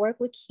Missy, when I worked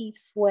with Keith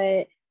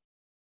Sweat,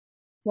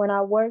 when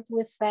I worked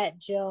with Fat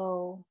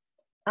Joe,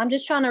 I'm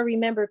just trying to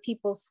remember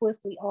people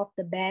swiftly off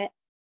the bat.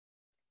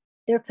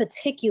 They're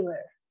particular.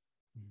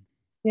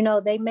 You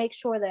know, they make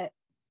sure that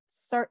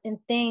certain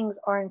things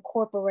are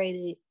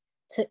incorporated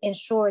to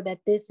ensure that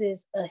this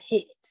is a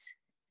hit.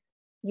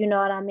 You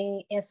know what I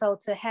mean? And so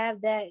to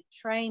have that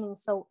training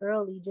so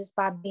early, just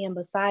by being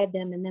beside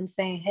them and them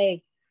saying,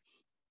 hey,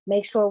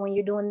 make sure when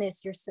you're doing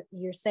this,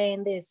 you're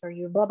saying this, or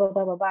you're blah, blah,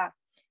 blah, blah, blah.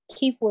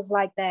 Keith was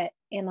like that.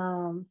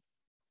 And,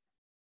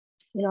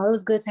 you know, it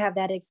was good to have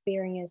that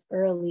experience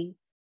early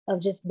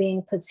of just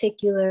being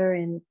particular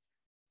and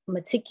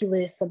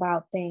meticulous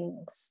about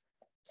things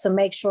to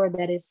make sure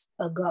that it's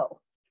a go.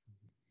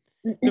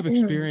 You have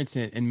experience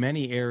in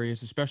many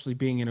areas, especially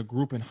being in a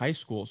group in high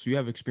school. So you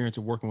have experience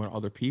of working with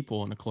other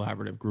people in a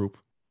collaborative group.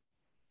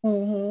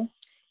 Mm-hmm.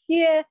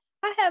 Yeah,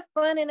 I have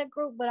fun in a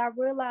group, but I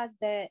realized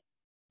that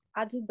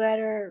I do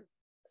better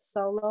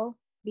solo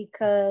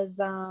because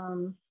I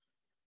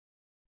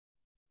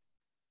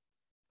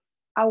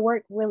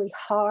work really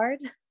hard.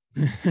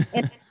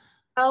 And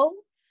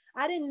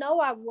I didn't know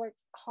I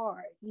worked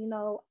hard. You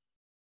know,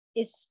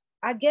 it's,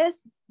 I guess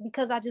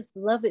because I just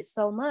love it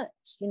so much.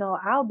 You know,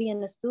 I'll be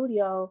in the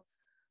studio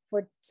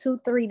for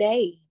 2-3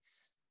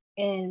 days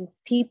and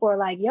people are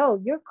like, yo,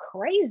 you're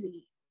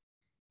crazy.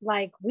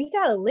 Like, we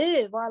gotta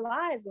live our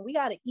lives and we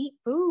gotta eat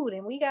food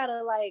and we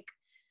gotta like,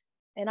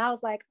 and I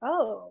was like,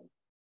 oh,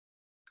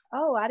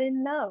 I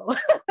didn't know.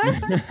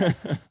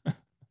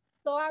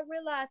 So I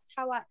realized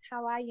how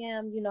I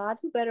am. You know, I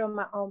do better on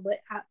my own, but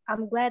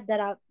I'm glad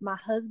that my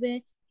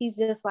husband, he's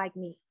just like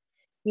me.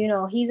 You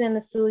know, he's in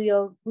the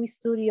studio, we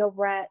studio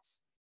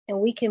rats, and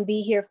we can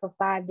be here for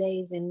 5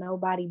 days and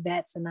nobody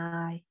bats an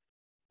eye.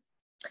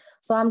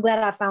 So I'm glad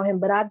I found him,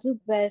 but I do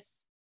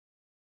best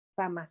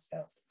by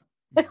myself.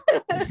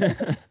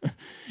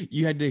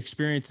 You had the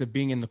experience of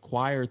being in the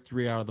choir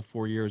 3 out of the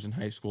 4 years in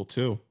high school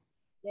too.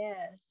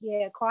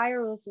 Yeah.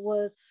 Choir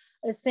was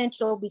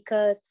essential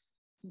because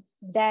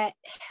that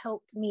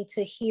helped me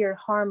to hear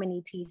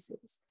harmony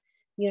pieces.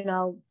 You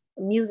know,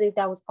 music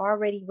that was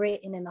already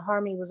written and the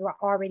harmony was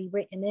already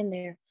written in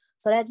there.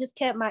 So that just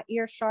kept my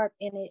ear sharp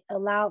and it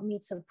allowed me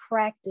to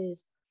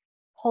practice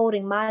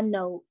holding my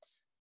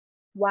notes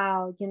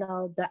while, you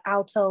know, the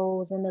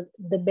altos and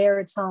the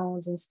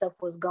baritones and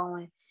stuff was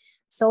going.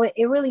 So it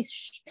really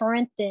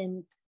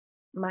strengthened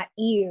my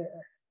ear,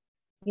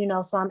 you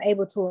know, so I'm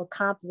able to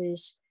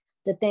accomplish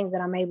the things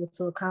that I'm able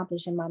to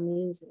accomplish in my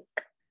music.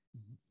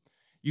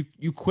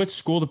 You quit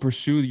school to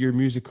pursue your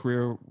music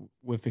career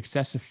with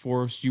excessive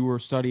force. You were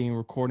studying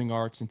recording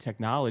arts and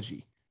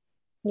technology.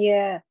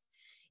 Yeah.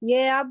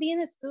 I'll be in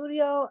the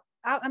studio.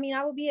 I mean,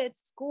 I would be at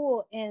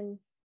school and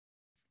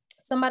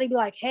somebody be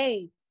like,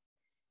 hey,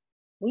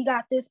 we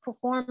got this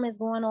performance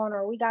going on,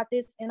 or we got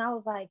this. And I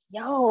was like,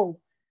 yo,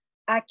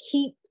 I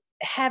keep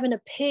having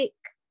to pick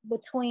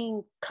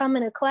between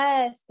coming to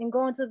class and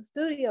going to the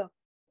studio.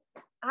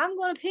 I'm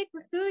going to pick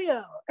the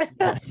studio.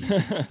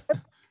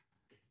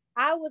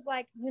 I was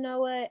like, you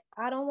know what?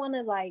 I don't want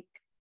to like,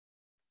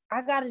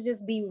 I got to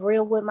just be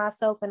real with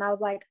myself. And I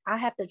was like, I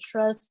have to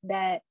trust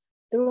that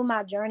through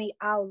my journey,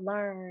 I'll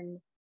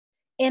learn.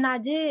 And I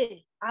did.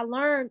 I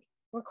learned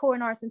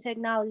recording arts and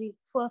technology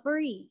for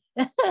free.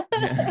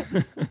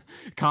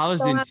 College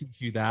So didn't teach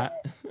you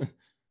that.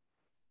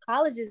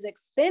 College is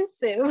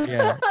expensive.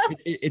 Yeah,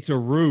 it's a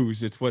ruse.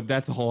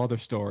 That's a whole other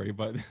story,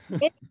 but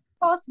It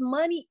costs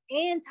money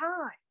and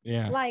time.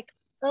 yeah, Like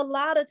a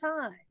lot of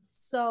time.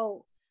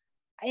 So,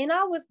 and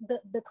I was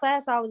the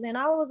class I was in,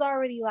 I was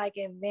already like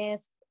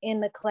advanced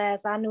in the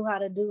class. I knew how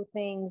to do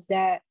things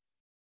that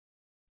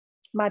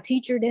my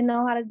teacher didn't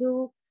know how to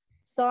do.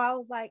 So I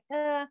was like,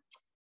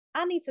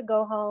 I need to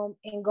go home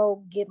and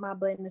go get my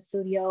butt in the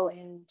studio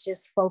and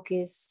just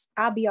focus.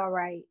 I'll be all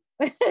right.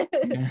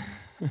 yeah.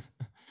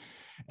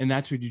 And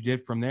that's what you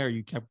did from there.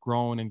 You kept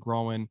growing and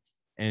growing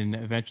and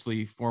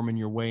eventually forming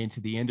your way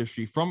into the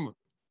industry from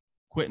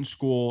quitting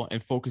school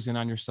and focusing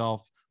on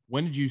yourself.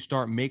 When did you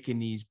start making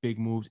these big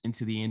moves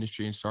into the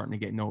industry and starting to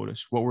get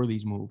noticed? What were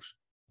these moves?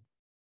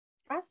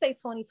 I say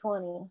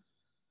 2020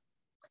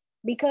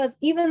 because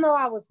even though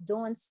I was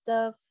doing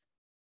stuff,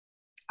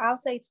 I'll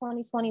say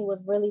 2020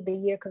 was really the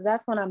year because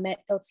that's when I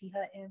met LT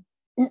Hutton.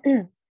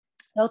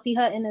 LT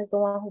Hutton is the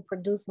one who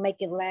produced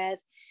Make It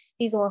Last.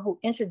 He's the one who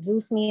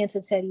introduced me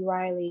into Teddy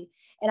Riley.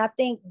 And I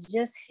think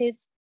just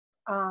his,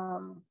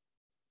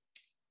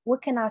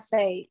 what can I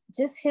say?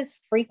 Just his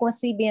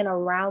frequency being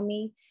around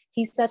me.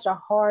 He's such a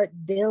hard,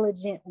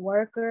 diligent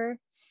worker.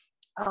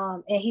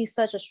 And he's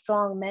such a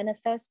strong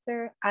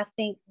manifester. I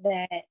think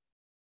that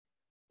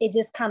it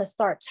just kind of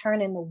start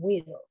turning the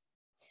wheel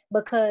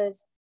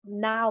because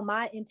now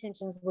my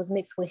intentions was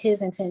mixed with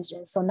his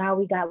intentions. So now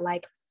we got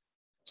like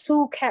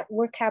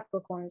we're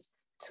Capricorns,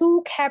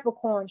 two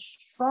Capricorns,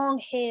 strong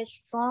head,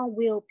 strong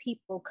willed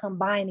people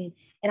combining.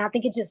 And I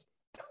think it just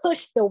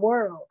pushed the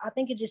world. I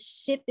think it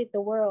just shifted the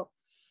world.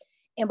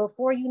 And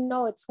before you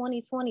know it,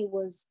 2020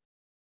 was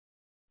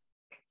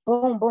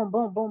boom, boom,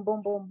 boom, boom,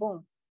 boom, boom,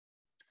 boom.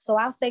 So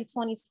I'll say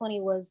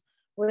 2020 was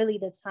really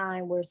the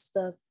time where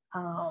stuff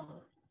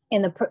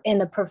in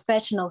the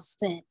professional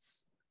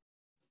sense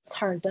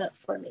turned up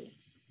for me.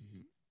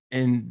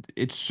 And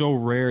it's so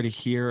rare to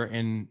hear.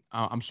 And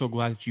I'm so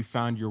glad that you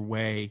found your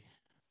way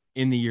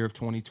in the year of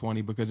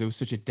 2020 because it was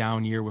such a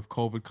down year with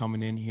COVID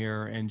coming in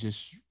here and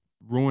just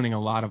ruining a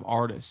lot of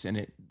artists. And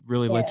it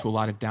really led to a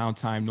lot of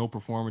downtime, no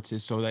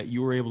performances. So that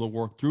you were able to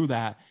work through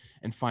that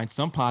and find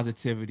some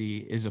positivity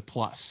is a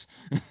plus.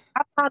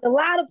 I found a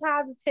lot of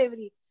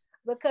positivity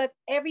because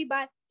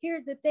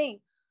here's the thing,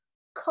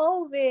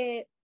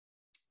 COVID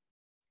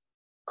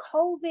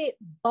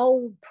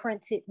bold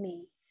printed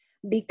me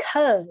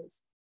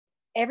because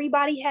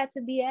everybody had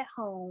to be at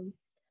home.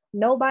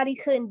 Nobody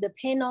couldn't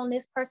depend on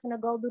this person to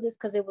go do this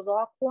because it was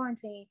all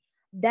quarantine.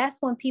 That's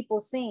when people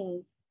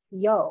seen,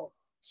 yo,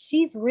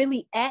 she's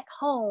really at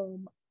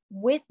home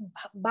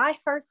by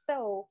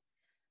herself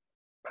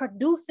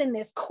producing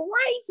this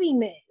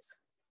craziness.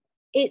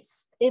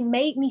 It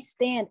made me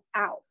stand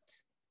out,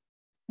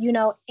 you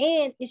know,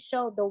 and it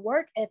showed the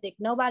work ethic.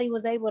 Nobody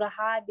was able to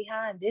hide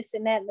behind this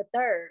and that and the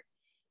third.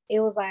 It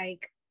was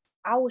like,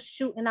 I was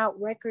shooting out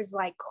records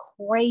like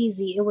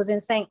crazy. It was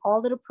insane. All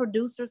of the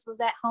producers was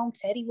at home.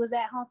 Teddy was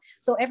at home.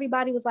 So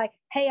everybody was like,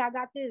 hey, I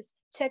got this.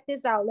 Check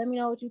this out. Let me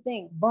know what you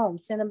think. Boom,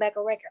 send them back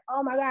a record.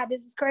 Oh my God,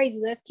 this is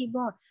crazy. Let's keep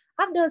going.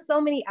 I've done so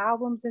many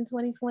albums in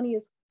 2020.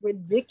 It's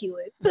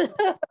ridiculous.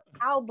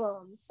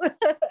 Albums.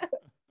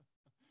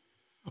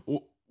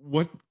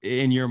 What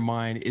in your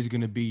mind is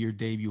going to be your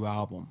debut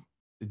album?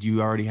 Do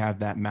you already have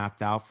that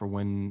mapped out for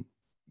when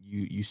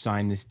you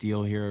sign this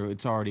deal here?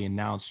 It's already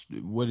announced.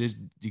 What is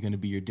going to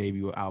be your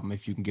debut album?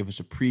 If you can give us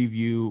a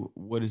preview,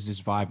 what is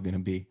this vibe going to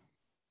be?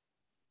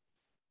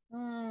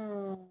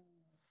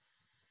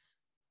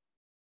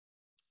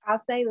 I'll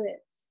say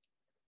this.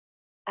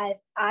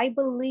 I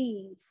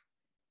believe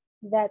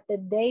that the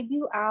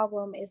debut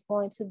album is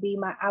going to be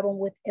my album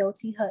with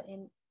LT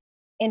Hutton.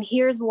 And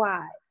here's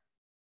why.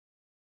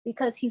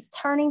 Because he's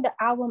turning the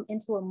album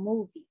into a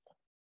movie.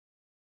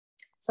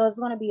 So it's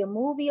going to be a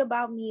movie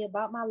about me,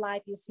 about my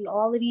life. You'll see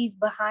all of these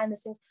behind the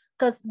scenes.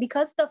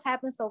 Because stuff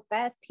happens so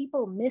fast,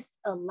 people missed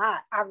a lot.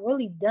 I've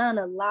really done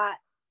a lot.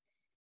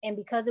 And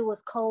because it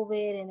was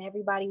COVID and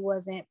everybody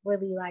wasn't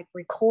really like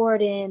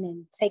recording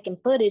and taking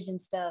footage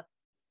and stuff,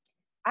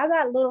 I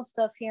got little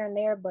stuff here and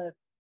there, but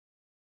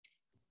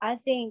I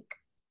think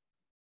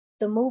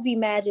the movie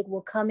magic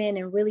will come in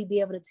and really be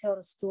able to tell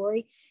the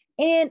story,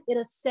 and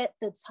it'll set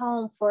the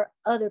tone for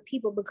other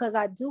people, because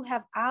I do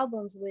have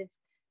albums with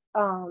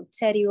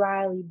Teddy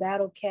Riley,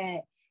 Battle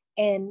Cat,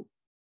 and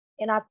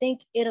I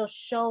think it'll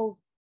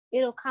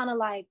kind of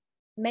like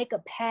make a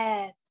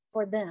path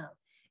for them.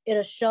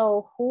 It'll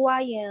show who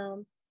I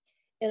am.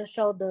 It'll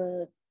show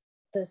the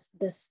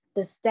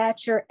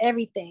stature,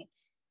 everything,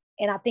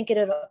 and I think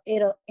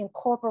it'll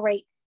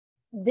incorporate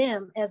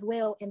them as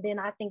well. And then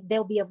I think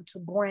they'll be able to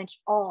branch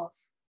off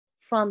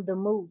from the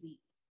movie.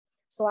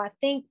 So I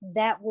think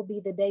that will be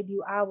the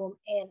debut album.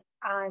 And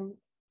I'm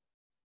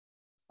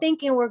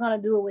thinking we're going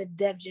to do it with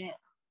Def Jam.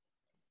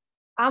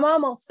 I'm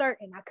almost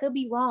certain. I could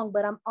be wrong,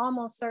 but I'm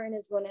almost certain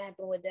it's going to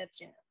happen with Def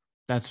Jam.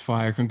 That's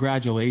fire.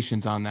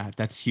 Congratulations on that.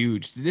 That's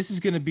huge. This is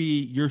going to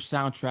be your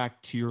soundtrack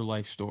to your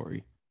life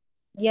story.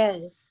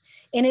 Yes.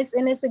 And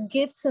it's a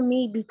gift to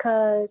me,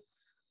 because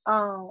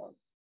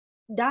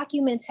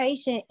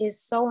documentation is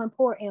so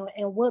important,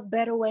 and what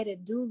better way to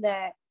do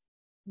that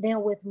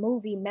than with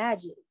movie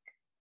magic,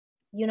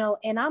 you know?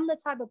 And I'm the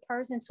type of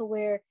person to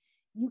where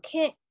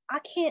I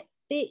can't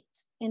fit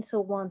into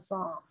one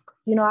song,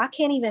 you know? I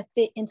can't even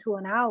fit into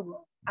an album.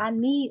 I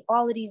need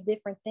all of these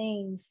different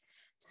things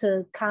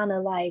to kind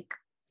of like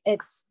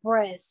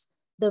express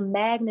the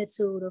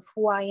magnitude of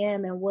who I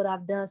am and what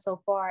I've done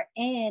so far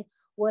and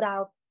what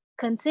I'll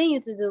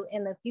continue to do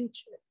in the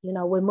future. You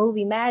know, with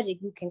movie magic,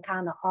 you can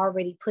kind of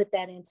already put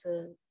that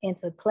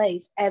into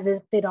place as if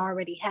it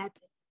already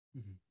happened.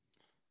 Mm-hmm.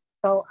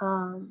 So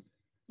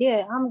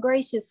yeah, I'm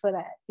gracious for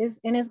that. It's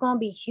going to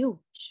be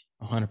huge.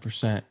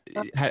 100%.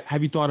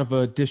 Have you thought of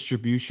a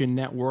distribution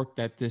network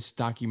that this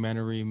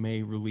documentary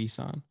may release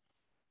on?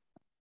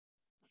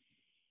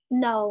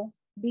 No,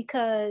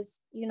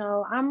 because, you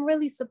know,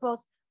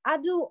 I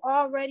do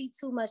already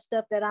too much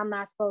stuff that I'm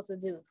not supposed to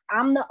do.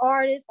 I'm the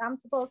artist. I'm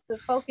supposed to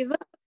focus on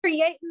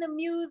creating the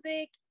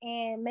music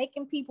and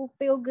making people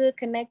feel good,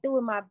 connected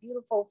with my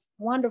beautiful,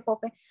 wonderful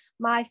fans.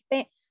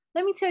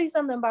 Let me tell you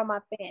something about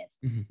my fans.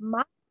 Mm-hmm.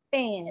 My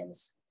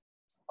fans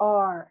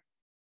are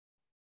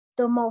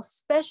the most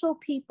special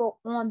people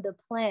on the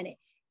planet.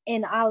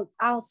 And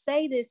I'll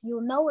say this,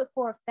 you'll know it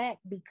for a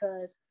fact,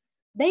 because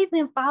they've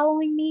been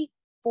following me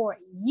for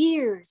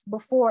years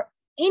before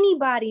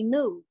anybody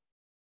knew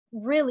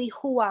really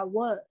who I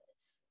was.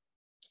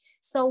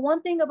 So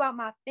one thing about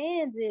my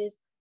fans is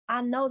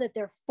I know that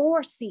they're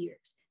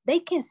foreseers. They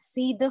can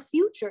see the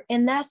future,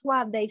 and that's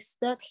why they've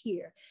stuck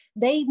here.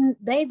 They've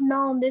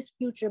known this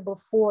future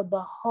before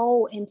the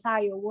whole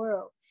entire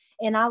world.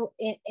 And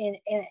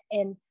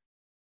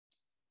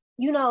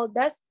you know,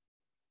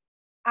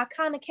 I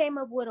kind of came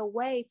up with a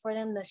way for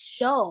them to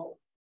show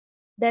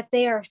that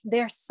they're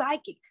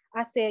psychic.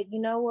 I said, you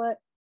know what?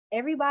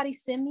 Everybody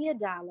send me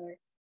 $1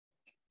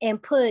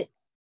 and put,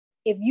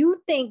 if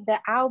you think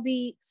that I'll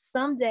be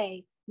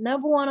someday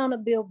 #1 on the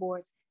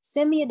billboards,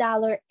 send me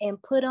 $1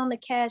 and put on the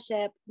Cash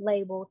App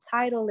label,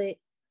 title it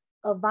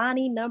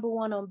Avani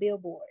 #1 on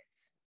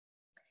billboards.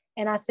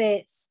 And I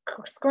said,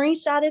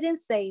 screenshot it and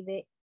save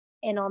it.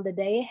 And on the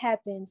day it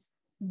happens,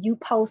 you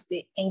post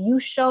it and you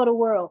show the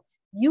world,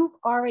 you've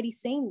already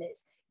seen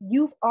this.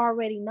 You've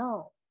already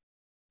known.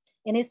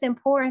 And it's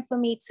important for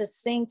me to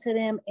sing to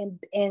them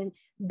and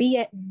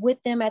be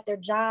with them at their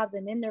jobs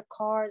and in their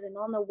cars and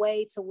on the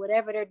way to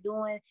whatever they're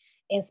doing,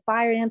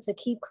 inspire them to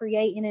keep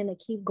creating and to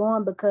keep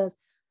going, because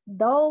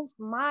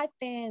my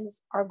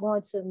fans are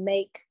going to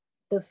make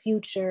the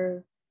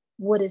future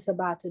what it's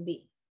about to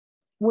be,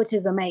 which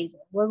is amazing.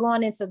 We're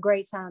going into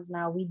great times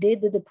now. We did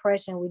the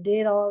depression. We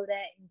did all of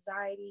that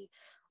anxiety.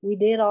 We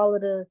did all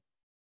of the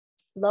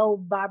low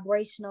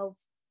vibrational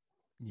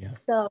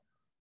stuff.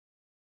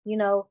 You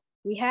know,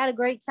 we had a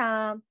great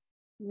time.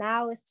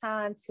 Now it's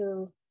time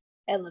to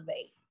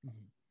elevate.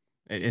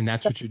 And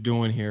that's what you're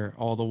doing here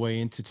all the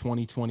way into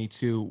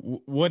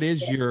 2022. What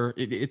is Yeah. your,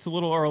 it's a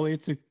little early.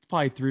 It's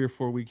probably 3 or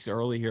 4 weeks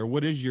early here.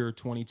 What is your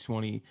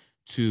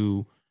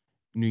 2022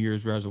 New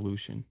Year's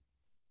resolution?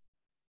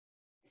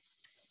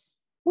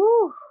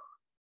 Woo.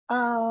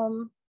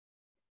 Um,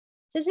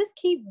 to just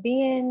keep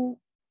being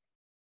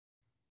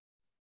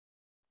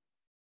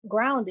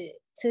grounded,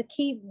 to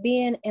keep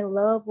being in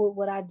love with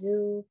what I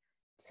do,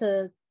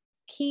 to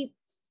keep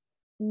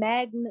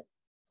magn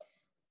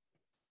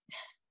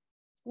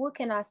what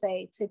can I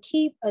say? To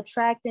keep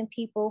attracting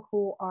people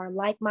who are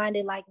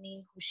like-minded like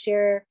me, who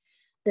share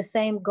the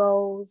same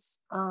goals,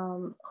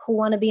 who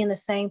want to be in the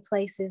same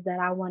places that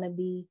I want to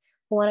be,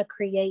 who want to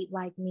create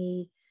like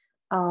me.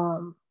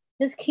 Um,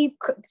 just keep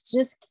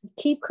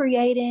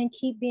creating,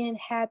 keep being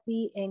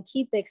happy, and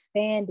keep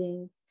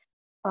expanding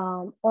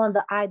on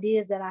the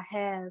ideas that I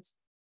have,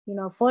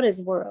 for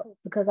this world.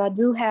 Because I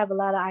do have a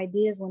lot of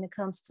ideas when it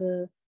comes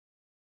to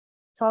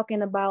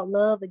talking about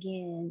love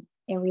again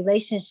and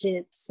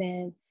relationships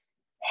and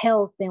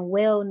health and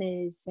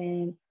wellness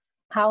and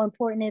how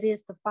important it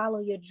is to follow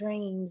your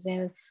dreams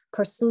and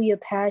pursue your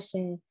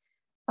passion.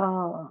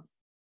 Um,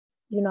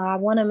 I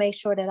want to make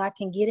sure that I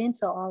can get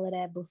into all of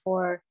that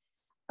before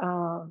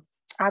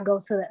I go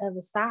to the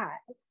other side.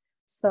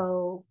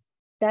 So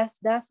that's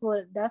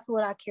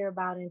what I care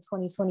about in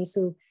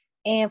 2022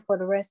 and for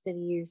the rest of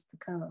the years to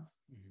come.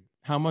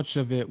 How much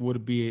of it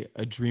would be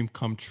a dream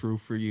come true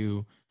for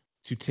you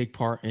to take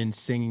part in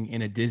singing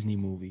in a Disney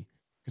movie?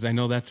 Because I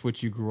know that's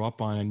what you grew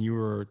up on, and you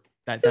were You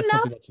that's know,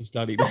 something that you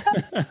studied.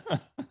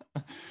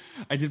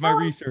 I did my um,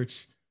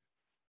 research.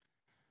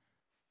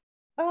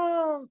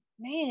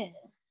 man,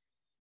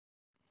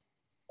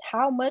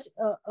 how much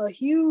a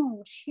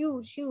huge,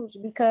 huge, huge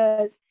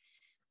because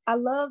I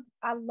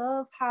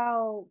love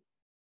how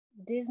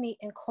Disney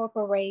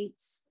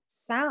incorporates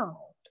sound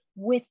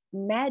with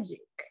magic.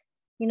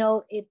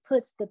 It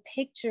puts the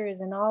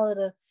pictures and all of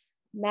the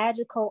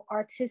magical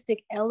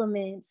artistic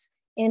elements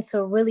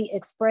into really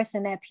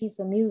expressing that piece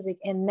of music.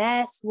 And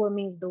that's what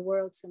means the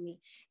world to me.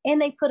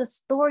 And they put a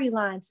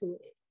storyline to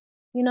it.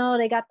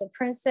 They got the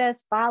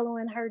princess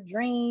following her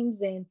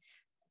dreams and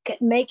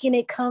making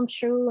it come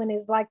true. And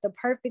it's like the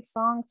perfect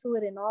song to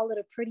it. And all of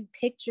the pretty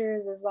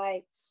pictures is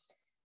like,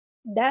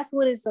 that's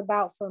what it's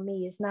about for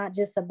me. It's not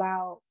just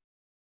about,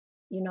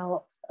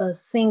 a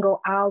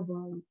single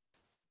album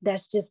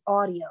that's just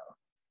audio.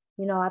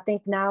 I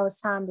think now it's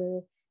time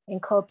to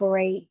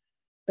incorporate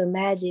the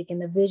magic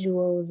and the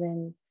visuals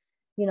and,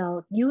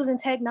 using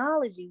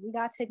technology. We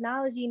got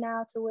technology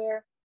now to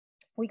where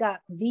we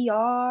got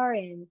VR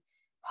and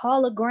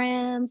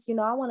holograms.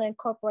 I want to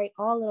incorporate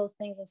all of those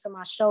things into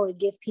my show to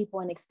give people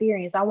an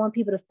experience. I want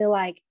people to feel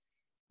like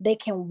they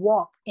can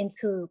walk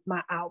into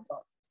my album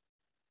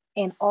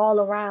and all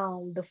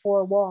around the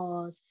four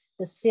walls,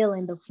 the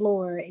ceiling, the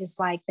floor is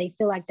like they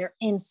feel like they're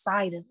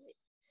inside of it.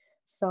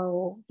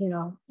 So,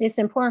 it's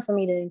important for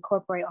me to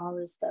incorporate all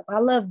this stuff. I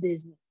love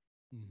Disney.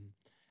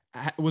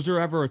 Was there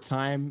ever a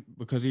time,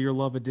 because of your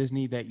love of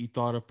Disney, that you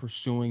thought of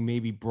pursuing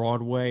maybe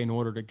Broadway in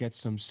order to get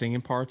some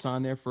singing parts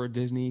on there for a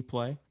Disney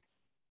play?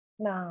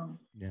 No,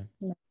 Yeah.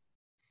 no.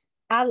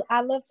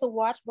 I love to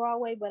watch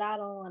Broadway, but I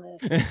don't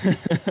want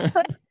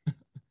to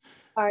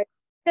art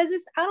because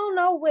I don't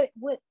know what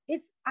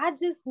it's. I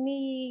just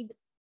need.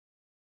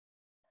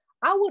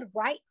 I would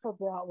write for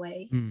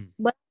Broadway, Mm.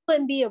 but I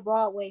wouldn't be a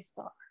Broadway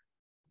star.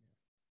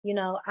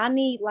 I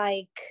need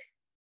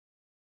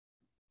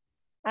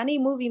I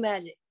need movie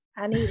magic.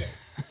 I need it.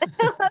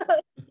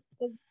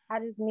 I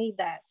just need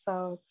that.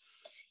 So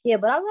yeah,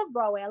 but I love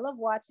Broadway. I love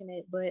watching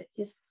it, but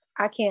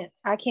I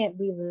can't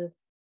be the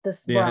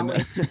Yeah.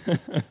 Broadway.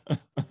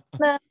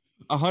 No,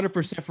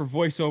 100% for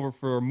voiceover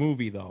for a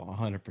movie, though.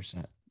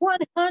 100%.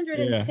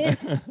 110.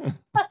 Yeah.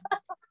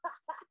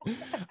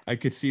 I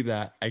could see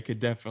that. I could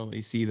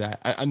definitely see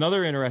that.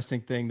 Another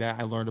interesting thing that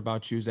I learned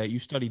about you is that you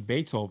studied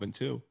Beethoven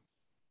too.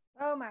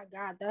 Oh my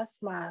God, that's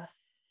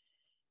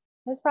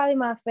probably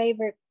my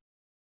favorite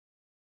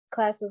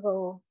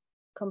classical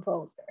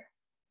composer.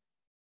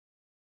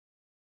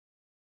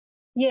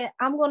 Yeah,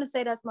 I'm gonna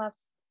say that's my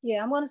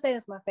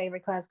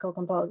favorite classical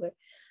composer.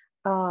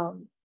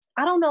 Um,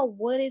 I don't know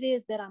what it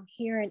is that I'm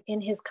hearing in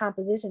his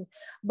compositions,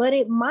 but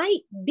it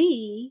might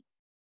be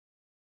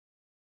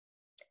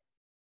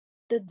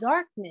the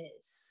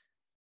darkness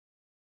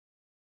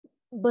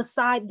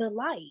beside the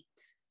light.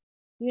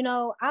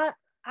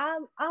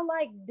 I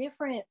like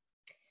different,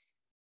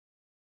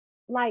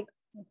 like,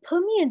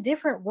 put me in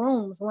different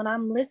rooms when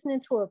I'm listening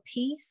to a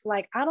piece.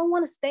 Like, I don't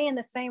want to stay in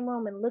the same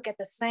room and look at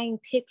the same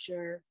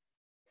picture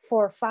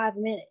for 5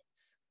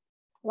 minutes.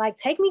 Like,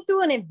 take me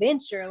through an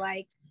adventure.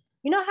 Like,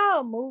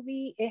 how a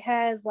movie, it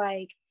has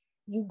like,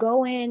 you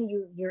go in,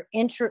 you're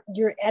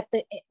at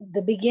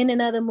the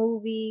beginning of the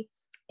movie,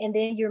 and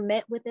then you're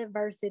met with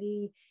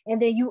adversity, and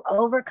then you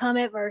overcome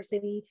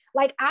adversity.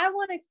 Like, I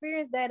want to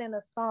experience that in a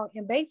song,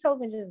 and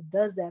Beethoven just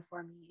does that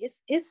for me.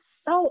 It's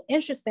so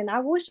interesting. I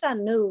wish I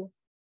knew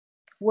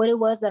what it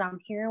was that I'm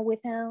hearing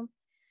with him,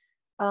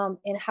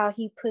 and how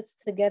he puts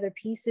together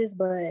pieces,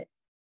 but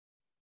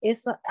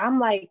I'm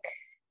like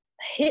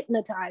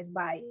hypnotized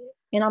by it,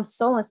 and I'm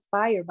so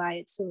inspired by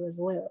it too as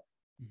well.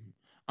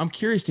 I'm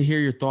curious to hear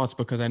your thoughts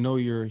because I know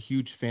you're a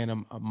huge fan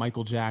of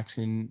Michael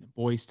Jackson,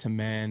 Boyz II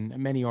Men,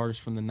 many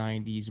artists from the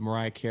 90s,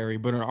 Mariah Carey,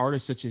 but an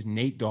artist such as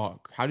Nate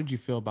Dogg. How did you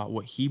feel about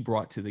what he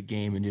brought to the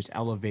game and just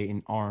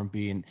elevating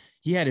R&B? And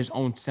he had his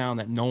own sound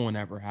that no one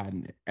ever had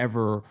and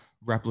ever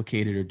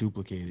replicated or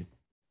duplicated.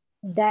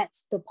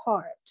 That's the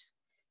part.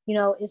 You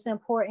know, it's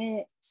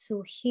important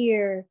to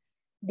hear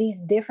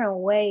these different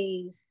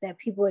ways that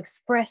people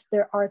express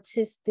their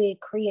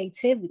artistic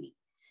creativity.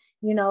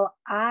 You know,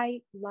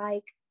 I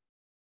like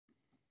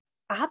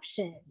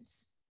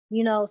options.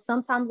 You know,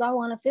 sometimes I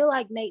want to feel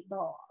like Nate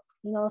Dogg.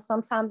 You know,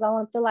 sometimes I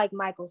want to feel like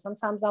Michael.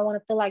 Sometimes I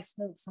want to feel like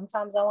Snoop.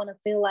 Sometimes I want to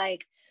feel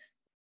like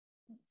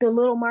the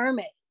Little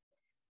Mermaid.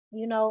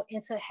 You know,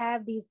 and to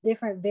have these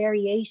different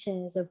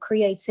variations of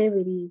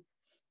creativity,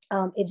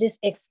 it just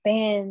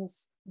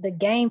expands the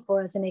game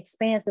for us and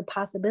expands the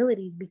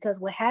possibilities, because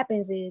what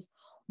happens is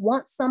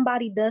once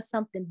somebody does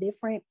something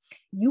different,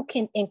 you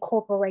can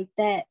incorporate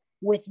that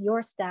with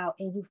your style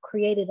and you've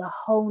created a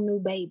whole new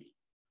baby.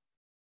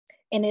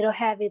 And it'll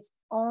have its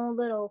own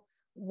little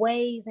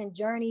ways and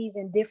journeys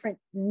and different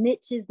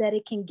niches that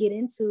it can get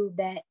into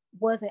that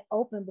wasn't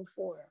open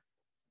before.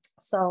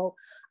 So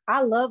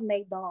I love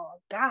Nate Dogg.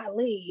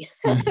 Golly.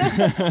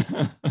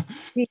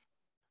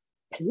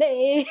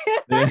 Play.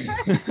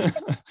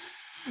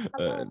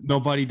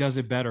 Nobody does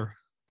it better.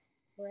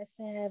 Rest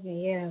in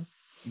heaven, yeah.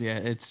 Yeah,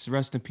 it's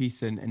rest in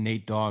peace and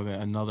Nate Dogg,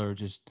 another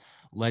just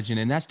legend.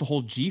 And that's the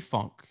whole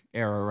G-Funk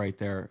era right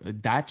there.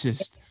 That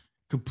just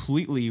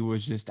completely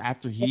was just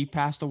after he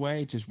passed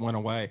away, it just went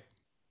away.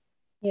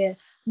 Yeah,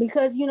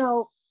 because you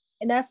know,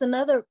 and that's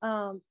another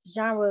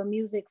genre of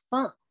music,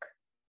 funk,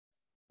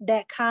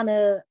 that kind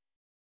of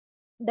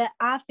that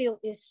I feel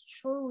is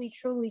truly,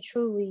 truly,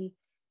 truly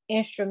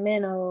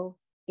instrumental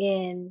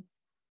in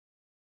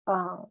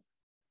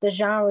the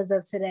genres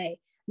of today.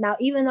 Now,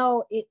 even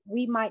though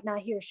we might not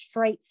hear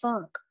straight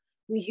funk,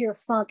 we hear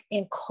funk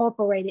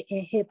incorporated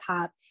in hip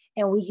hop,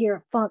 and we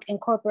hear funk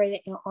incorporated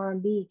in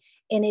R&B,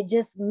 and it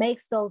just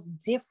makes those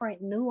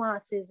different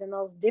nuances and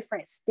those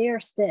different stair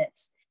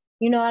steps.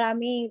 You know what I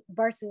mean?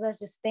 Versus us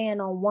just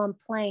staying on one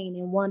plane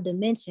in one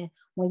dimension.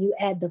 When you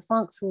add the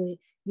funk to it,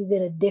 you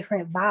get a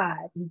different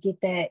vibe. You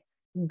get that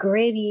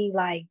gritty,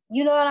 like,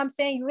 you know what I'm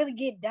saying? You really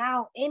get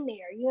down in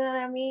there. You know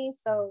what I mean?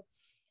 So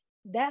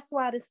that's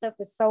why this stuff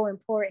is so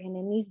important.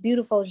 And these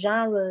beautiful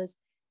genres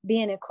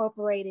being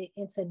incorporated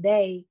in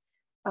today,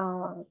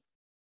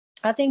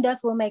 I think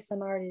that's what makes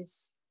an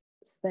artist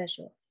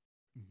special.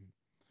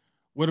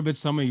 What have been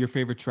some of your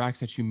favorite tracks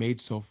that you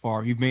made so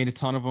far? You've made a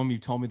ton of them. You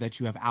told me that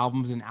you have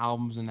albums and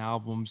albums and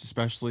albums,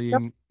 especially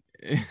in.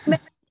 Do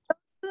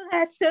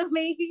that to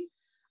me.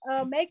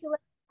 Make it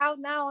out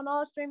now on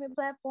all streaming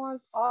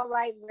platforms. All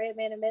right,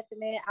 Redman and Method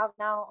Man out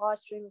now on all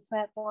streaming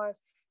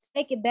platforms.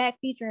 Take It Back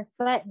featuring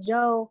Flat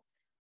Joe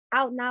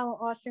out now on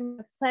all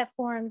streaming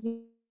platforms. These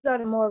are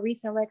the more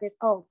recent records.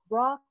 Oh,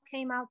 Raw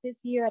came out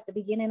this year at the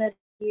beginning of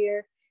the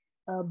year.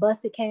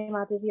 Busted came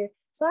out this year.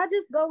 So I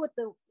just go with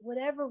the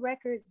whatever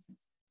records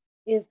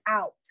is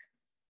out.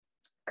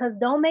 Cause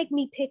don't make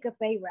me pick a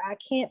favorite. I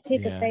can't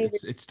pick a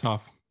favorite. It's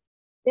tough.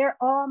 They're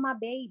all my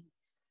babies.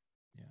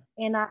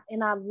 Yeah.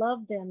 And I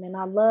love them, and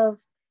I love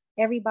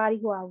everybody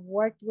who I've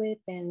worked with,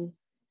 and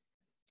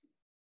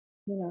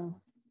you know.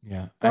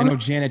 Yeah. I know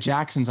Janet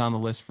Jackson's on the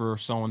list for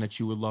someone that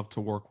you would love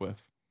to work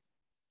with.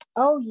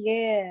 Oh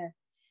yeah.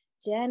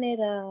 Janet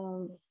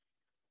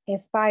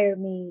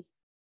inspired me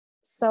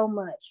so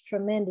much,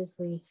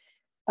 tremendously.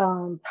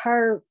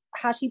 Her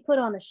how she put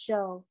on a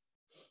show,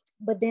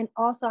 but then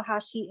also how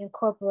she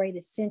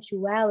incorporated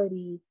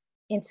sensuality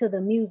into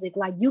the music.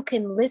 Like you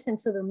can listen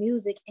to the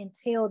music and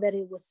tell that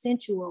it was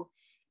sensual,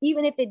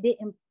 even if it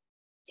didn't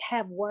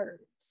have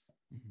words.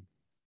 Mm-hmm.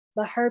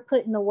 But her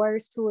putting the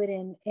words to it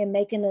and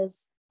making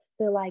us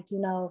feel like, you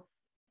know,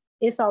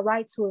 it's all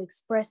right to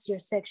express your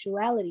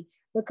sexuality,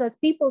 because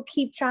people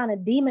keep trying to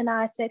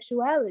demonize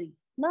sexuality.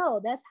 No,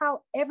 that's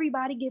how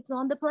everybody gets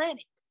on the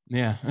planet.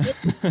 Yeah.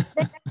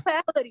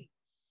 Sexuality.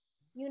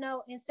 You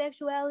know, and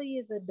sexuality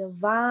is a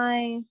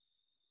divine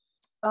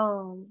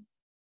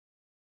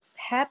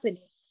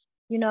happening.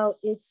 You know,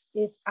 it's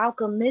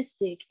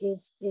alchemistic,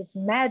 it's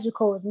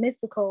magical, it's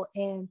mystical.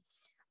 And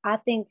I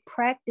think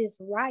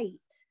practice right,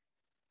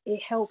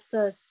 it helps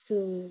us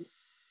to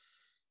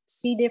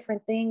see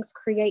different things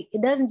create.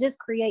 It doesn't just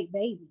create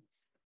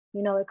babies,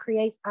 you know, it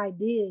creates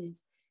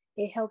ideas.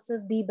 It helps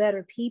us be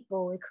better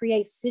people. It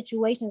creates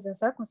situations and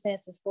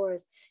circumstances for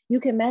us. You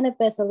can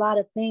manifest a lot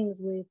of things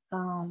with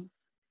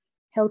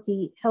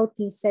healthy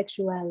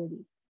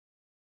sexuality.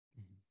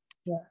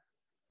 Yeah.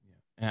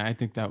 And I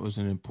think that was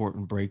an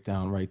important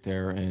breakdown right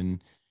there.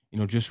 And, you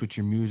know, just with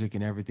your music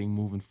and everything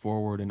moving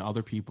forward and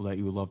other people that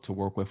you would love to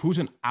work with. Who's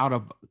an out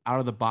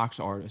of the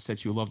box artist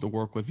that you would love to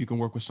work with? You can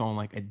work with someone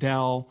like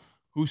Adele.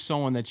 Who's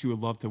someone that you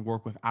would love to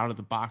work with out of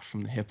the box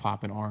from the hip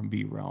hop and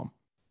R&B realm,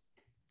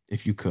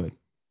 if you could?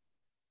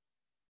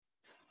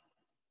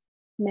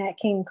 Nat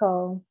King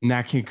Cole.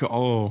 Nat King Cole.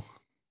 Oh.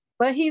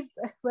 but he's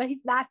but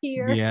he's not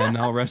here. Yeah,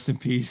 now rest in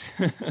peace.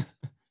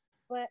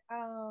 But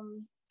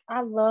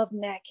I love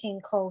Nat King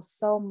Cole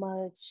so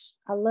much.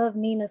 I love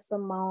Nina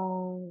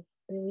Simone,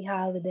 Billie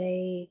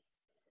Holiday.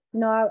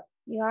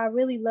 I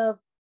really love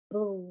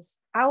blues.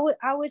 I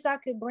wish I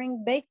could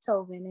bring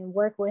Beethoven and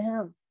work with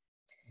him.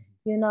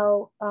 You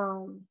know,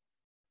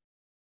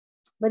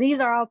 but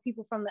these are all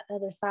people from the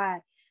other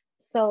side.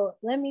 So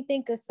let me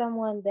think of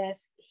someone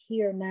that's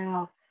here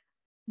now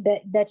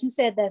that you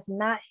said that's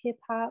not hip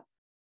hop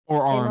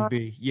Or and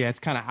R&B. Yeah, it's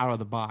kind of out of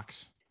the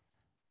box.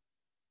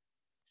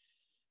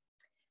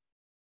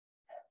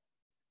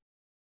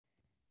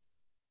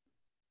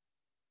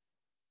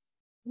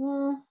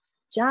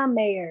 John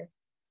Mayer.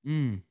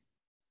 Mm,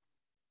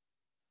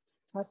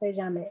 I'll say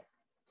John Mayer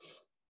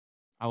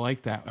I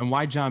like that. And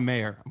why John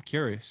Mayer? I'm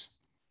curious.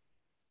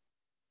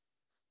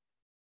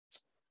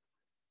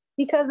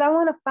 because I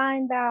want to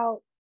find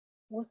out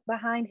what's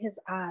behind his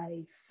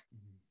eyes.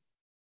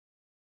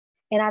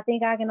 And I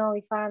think I can only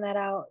find that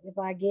out if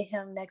I get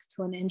him next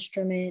to an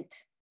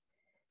instrument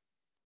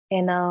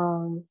and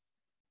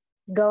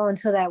go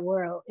into that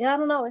world. And I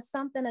don't know, it's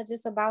something that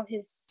just about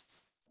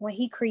when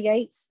he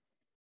creates,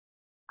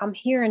 I'm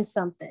hearing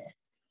something,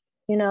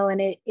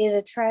 and it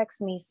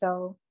attracts me.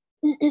 So,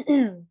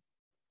 and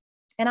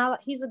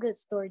he's a good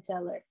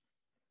storyteller.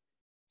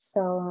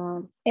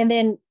 So, and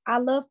then I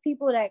love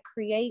people that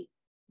create,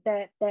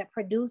 that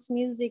produce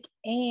music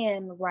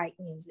and write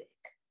music.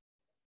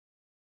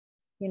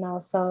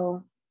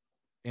 So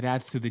It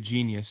adds to the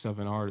genius of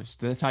an artist.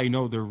 That's how you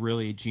know they're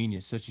really a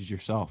genius, such as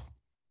yourself.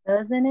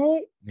 doesn't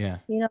it? Yeah.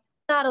 I'm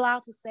not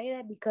allowed to say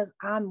that because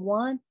I'm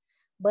one,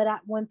 but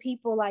when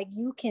people like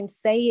you can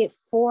say it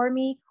for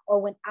me,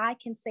 or when I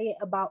can say it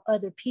about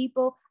other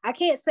people, I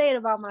can't say it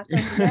about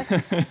myself. That's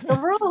the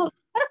rule.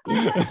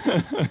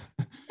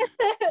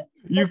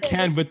 You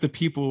can, but the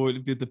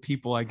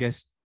people, I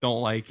guess,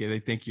 don't like it. They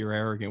think you're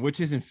arrogant, which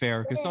isn't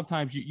fair, because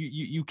sometimes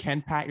you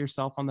can pat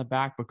yourself on the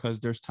back, because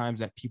there's times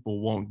that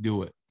people won't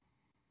do it.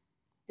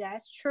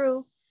 That's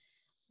true.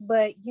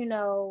 But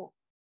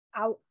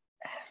I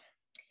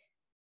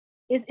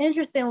it's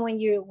interesting when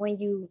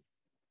you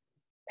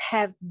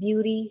have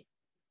beauty,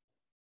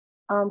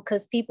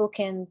 because people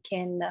can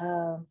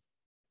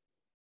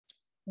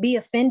be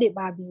offended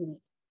by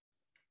beauty,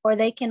 or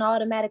they can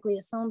automatically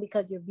assume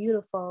because you're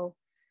beautiful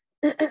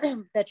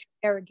that you're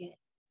arrogant,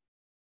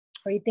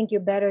 or you think you're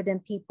better than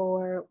people,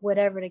 or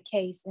whatever the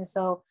case. And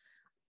so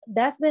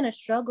that's been a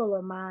struggle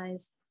of mine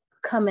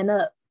coming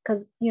up,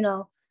 because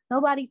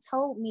nobody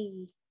told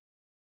me,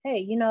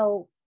 hey,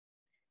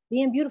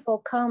 being beautiful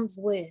comes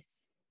with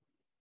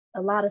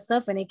a lot of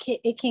stuff, and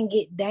it can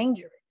get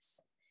dangerous.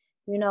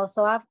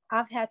 So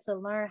I've had to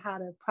learn how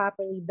to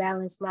properly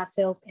balance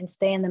myself and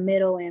stay in the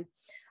middle. And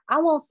I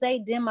won't say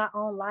dim my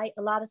own light.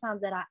 A lot of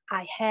times that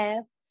I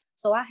have.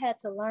 So I had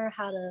to learn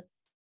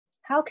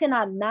how can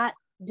I not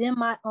dim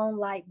my own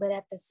light, but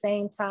at the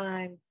same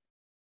time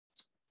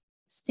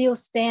still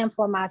stand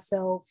for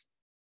myself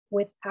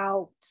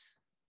without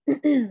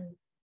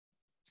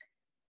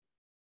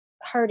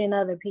hurting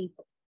other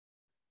people.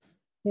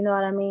 You know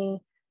what I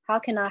mean? How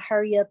can I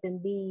hurry up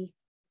and be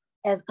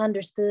as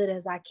understood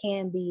as I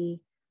can be,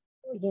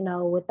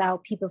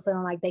 without people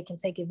feeling like they can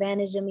take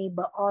advantage of me,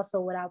 but also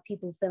without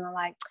people feeling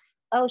like,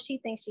 oh, she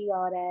thinks she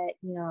all that,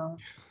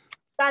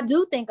 I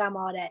do think I'm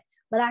all that,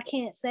 but I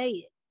can't say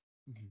it.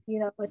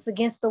 It's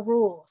against the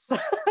rules.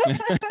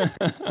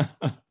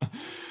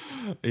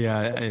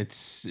 Yeah,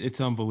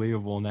 it's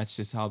unbelievable, and that's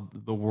just how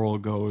the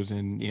world goes.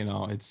 And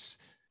it's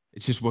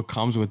just what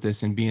comes with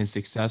this and being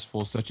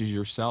successful, such as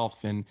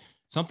yourself. And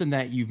something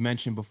that you've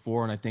mentioned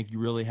before, and I think you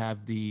really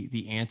have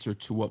the answer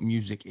to what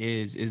music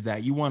is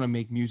that you want to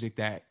make music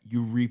that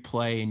you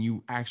replay and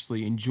you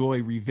actually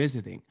enjoy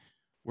revisiting.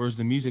 Whereas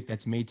the music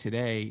that's made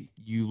today,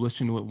 you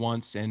listen to it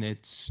once and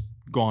it's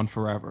gone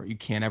forever. You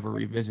can't ever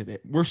revisit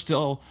it. We're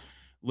still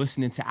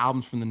listening to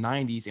albums from the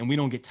 90s and we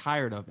don't get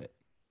tired of it.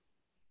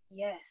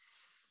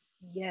 Yes.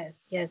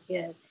 Yes. Yes.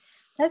 Yes.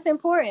 That's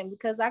important,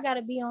 because I got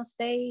to be on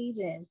stage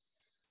and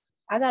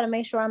I got to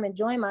make sure I'm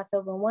enjoying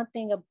myself. And one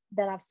thing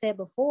that I've said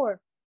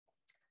before,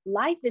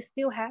 life is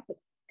still happening,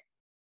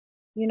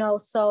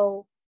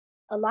 so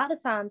a lot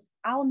of times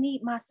I'll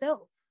need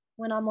myself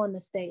when I'm on the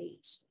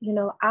stage.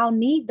 I'll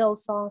need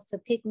those songs to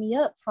pick me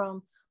up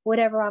from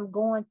whatever I'm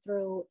going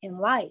through in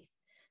life.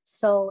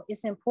 So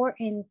it's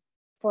important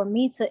for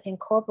me to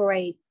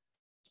incorporate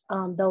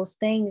those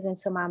things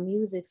into my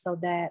music, so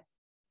that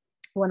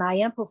when I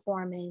am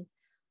performing,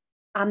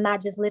 I'm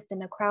not just lifting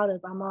the crowd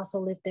up, I'm also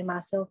lifting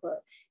myself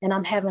up, and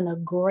I'm having a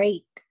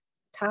great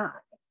time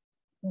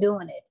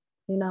doing it,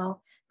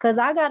 because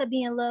I got to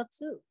be in love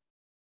too.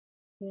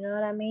 You know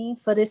what I mean?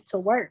 For this to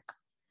work,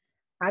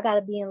 I got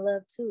to be in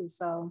love too.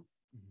 So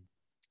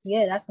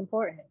yeah, that's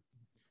important.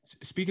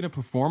 Speaking of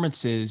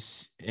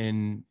performances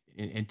and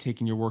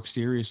taking your work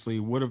seriously,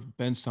 what have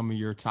been some of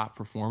your top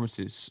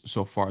performances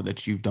so far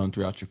that you've done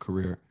throughout your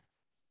career?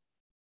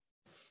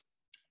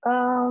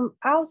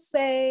 I'll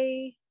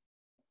say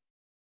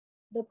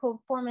the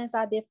performance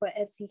I did for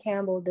FC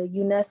Campbell, the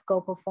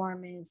UNESCO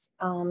performance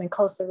in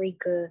Costa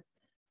Rica,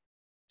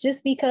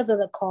 just because of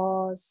the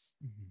cause.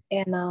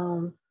 Mm-hmm.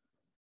 And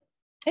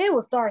it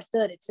was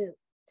star-studded too,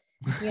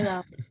 you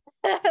know.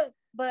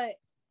 But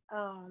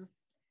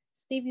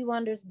Stevie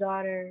Wonder's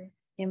daughter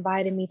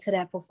invited me to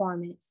that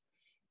performance,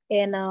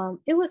 and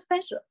it was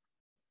special.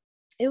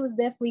 It was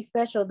definitely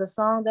special. The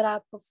song that I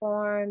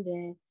performed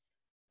and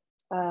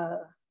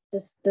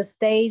the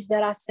stage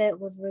that I set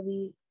was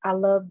really, I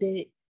loved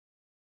it.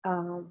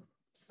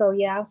 So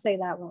yeah, I'll say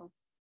that one.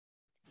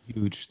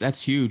 Huge.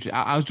 That's huge.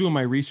 I was doing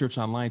my research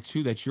online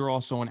too, that you're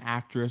also an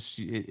actress.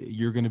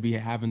 You're going to be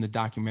having the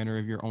documentary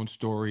of your own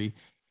story.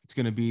 It's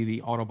going to be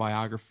the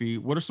autobiography.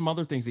 What are some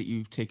other things that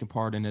you've taken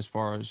part in as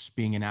far as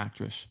being an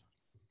actress?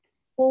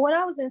 Well, when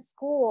I was in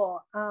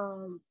school,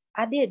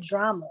 I did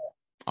drama.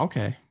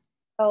 Okay.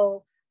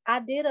 So I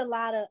did a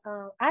lot of,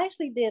 I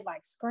actually did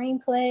like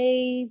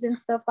screenplays and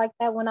stuff like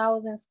that when I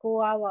was in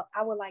school. I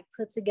would like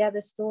put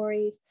together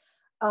stories.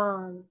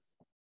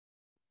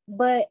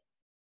 But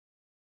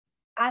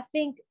I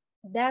think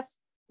that's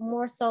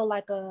more so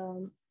like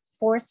a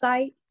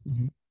foresight,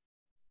 mm-hmm.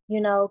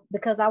 you know,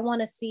 because I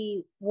want to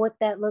see what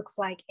that looks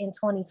like in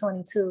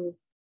 2022,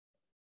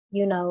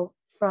 you know,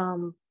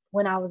 from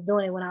when I was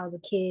doing it when I was a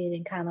kid,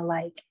 and kind of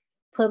like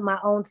put my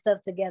own stuff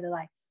together.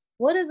 Like,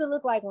 what does it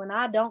look like when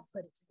I don't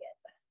put it together?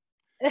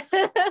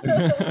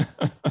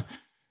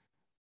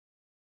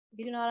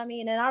 You know what I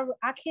mean? And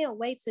I can't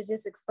wait to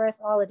just express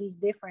all of these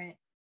different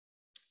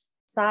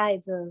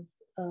sides of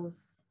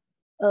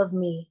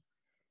me,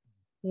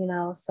 you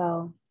know.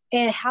 So,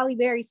 and Halle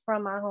Berry's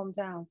from my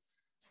hometown,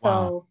 so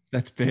wow,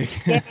 that's big.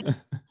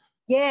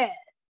 yeah,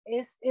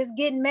 it's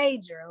getting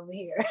major over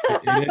here.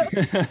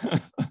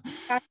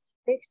 Got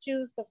big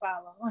shoes to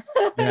follow.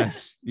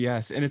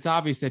 yes, and it's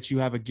obvious that you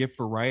have a gift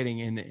for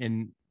writing,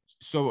 and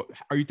so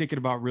are you thinking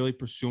about really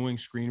pursuing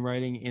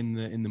screenwriting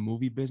in the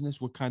movie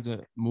business? What kinds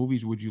of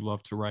movies would you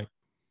love to write,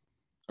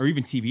 or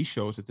even TV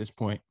shows at this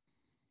point?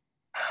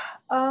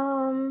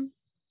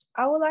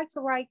 I would like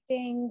to write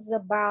things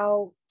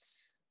about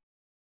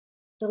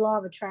the law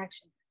of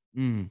attraction.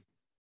 And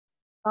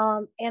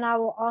I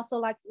will also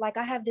like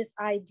I have this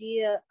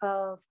idea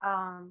of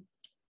I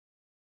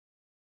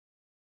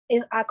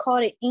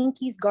called it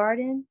Inky's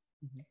Garden.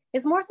 Mm-hmm.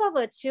 It's more so of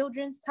a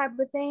children's type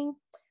of thing,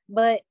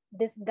 but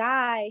this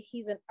guy,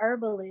 he's an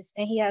herbalist,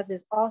 and he has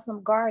this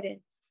awesome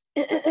garden.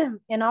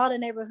 And all the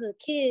neighborhood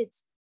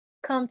kids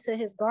come to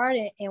his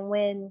garden, and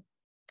when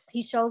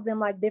he shows them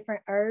like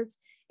different herbs,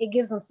 it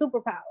gives them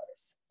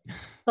superpowers.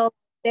 So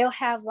they'll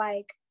have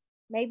like,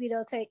 maybe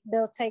they'll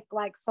take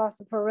like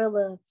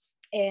sarsaparilla,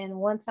 and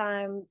one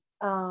time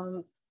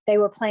they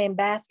were playing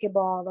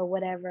basketball or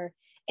whatever,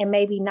 and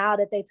maybe now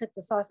that they took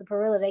the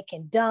sarsaparilla, they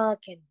can dunk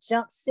and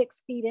jump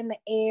 6 feet in the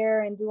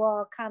air and do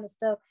all kind of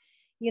stuff.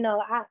 You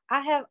know,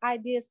 I have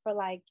ideas for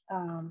like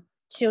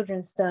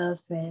children's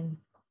stuff, and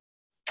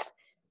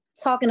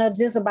talking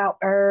just about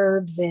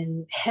herbs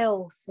and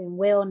health and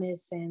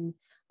wellness and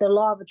the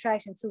law of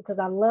attraction too, because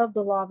I love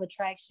the law of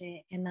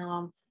attraction, and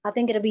I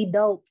think it'll be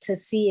dope to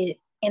see it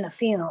in a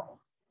film.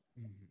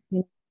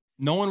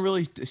 No one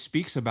really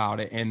speaks about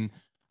it, and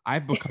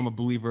I've become a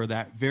believer of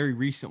that very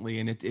recently,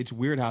 and it's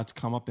weird how it's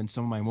come up in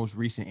some of my most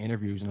recent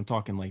interviews, and I'm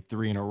talking like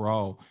 3 in a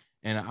row,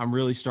 and I'm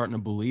really starting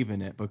to believe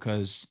in it,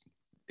 because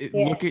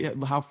look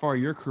at how far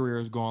your career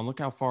has gone. Look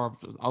how far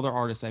other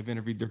artists I've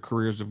interviewed, their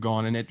careers have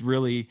gone, and it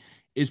really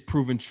is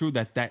proven true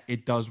that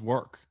it does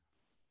work.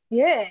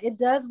 Yeah, it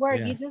does work.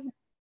 Yeah. You just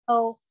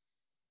know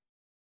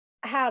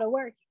how to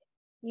work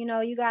it. You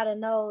know, you got to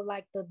know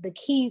like the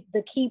key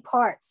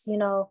parts. You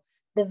know,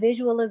 the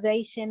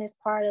visualization is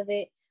part of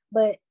it,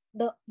 but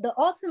the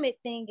ultimate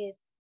thing is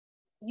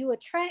you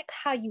attract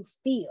how you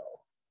feel.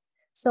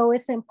 So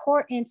it's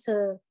important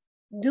to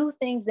do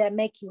things that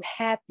make you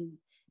happy.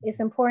 It's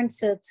important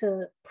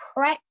to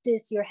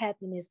practice your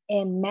happiness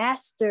and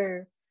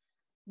master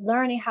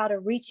learning how to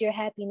reach your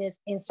happiness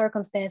in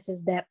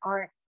circumstances that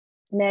aren't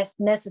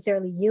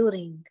necessarily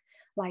yielding,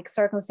 like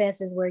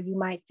circumstances where you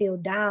might feel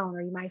down,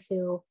 or you might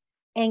feel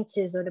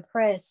anxious or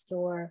depressed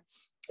or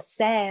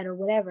sad or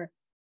whatever.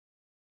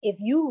 If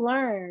you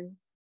learn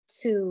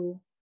to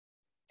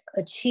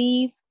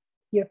achieve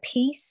your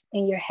peace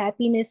and your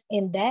happiness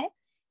in that,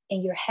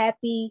 and you're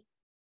happy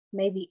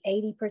maybe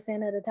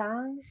 80% of the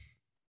time,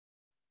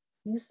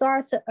 you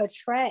start to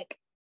attract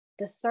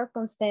the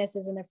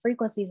circumstances and the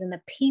frequencies and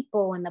the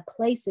people and the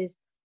places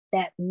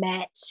that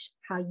match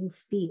how you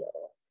feel.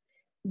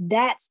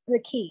 That's the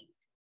key.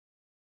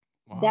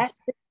 Wow.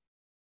 That's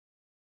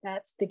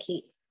the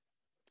key.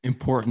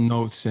 Important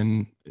notes,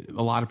 and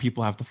a lot of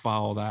people have to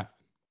follow that.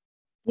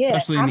 Yeah,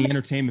 especially in the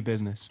entertainment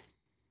business.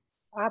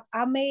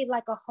 I made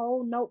like a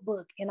whole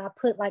notebook, and I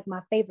put like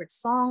my favorite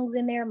songs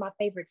in there, my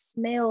favorite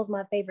smells,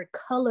 my favorite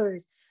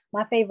colors,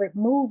 my favorite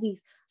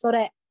movies, so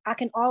that I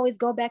can always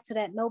go back to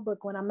that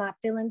notebook when I'm not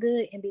feeling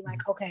good and be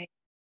like, okay,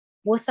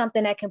 what's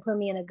something that can put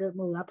me in a good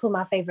mood? I put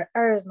my favorite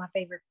herbs, my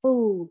favorite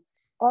food,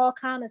 all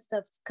kind of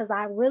stuff, because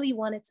I really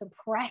wanted to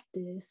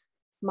practice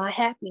my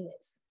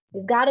happiness.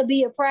 It's got to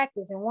be a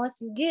practice. And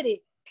once you get it,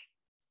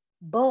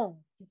 boom,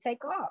 you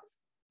take off.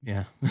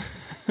 Yeah.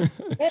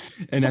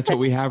 And that's what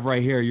we have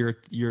right here. You're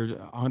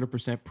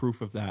 100%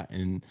 proof of that.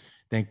 And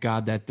thank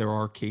God that there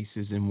are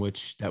cases in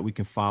which that we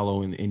can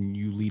follow and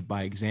you lead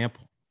by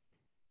example.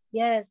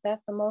 Yes,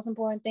 that's the most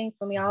important thing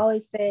for me. I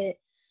always said,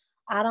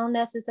 I don't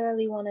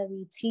necessarily want to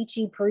be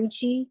teachy,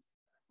 preachy,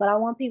 but I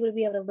want people to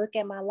be able to look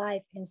at my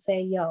life and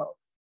say, yo,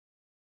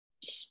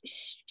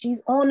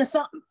 she's on to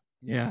something.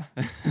 Yeah.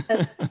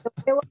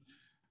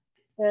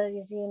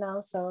 You know,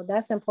 so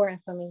that's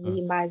important for me,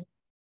 leading by example.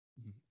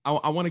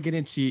 I want to get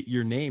into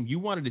your name. You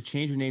wanted to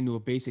change your name to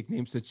a basic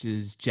name such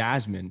as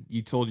Jasmine.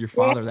 You told your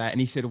father that, and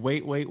he said,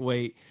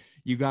 wait.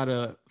 You got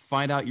to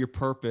find out your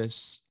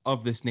purpose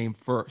of this name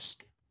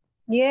first.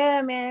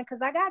 Yeah, man, because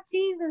I got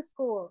teased in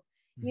school,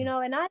 you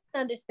know, and I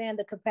didn't understand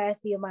the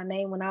capacity of my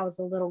name when I was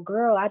a little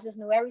girl. I just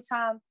knew every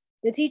time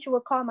the teacher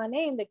would call my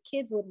name, the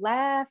kids would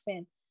laugh.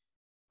 And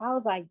I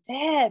was like,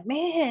 Dad,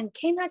 man,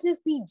 can't I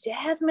just be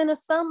Jasmine or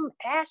something,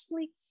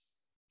 Ashley?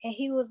 And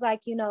he was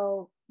like, you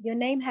know, your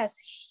name has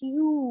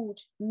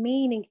huge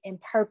meaning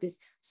and purpose.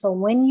 So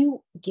when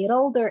you get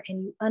older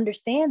and you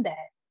understand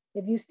that,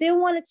 if you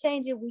still want to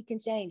change it, we can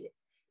change it.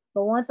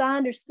 But once I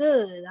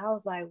understood, I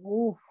was like,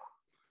 ooh,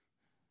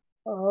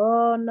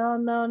 oh,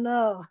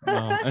 no.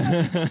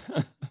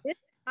 This is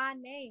my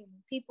name.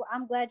 People,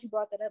 I'm glad you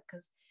brought that up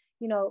because,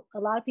 you know, a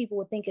lot of people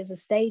would think it's a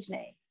stage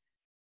name.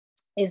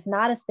 It's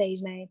not a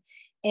stage name.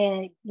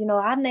 And, you know,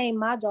 I named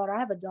my daughter, I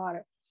have a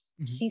daughter.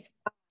 She's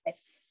 5.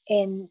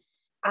 And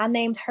I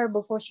named her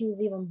before she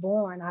was even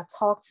born. I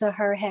talked to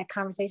her, had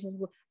conversations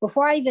with,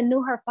 before I even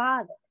knew her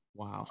father.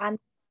 Wow. I named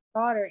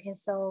my daughter. And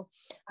so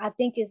I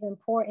think it's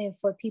important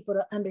for people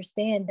to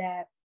understand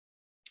that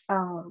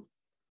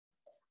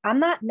I'm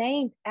not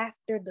named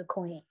after the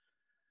queen.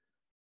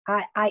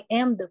 I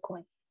am the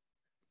queen.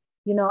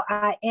 You know,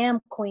 I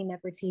am Queen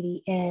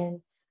Nefertiti.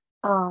 And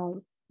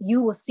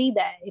you will see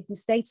that if you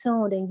stay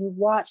tuned and you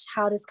watch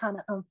how this kind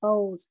of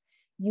unfolds,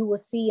 you will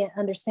see and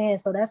understand.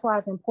 So that's why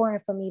it's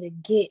important for me to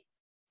get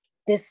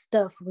this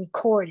stuff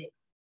recorded,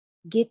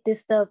 get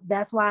this stuff.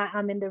 That's why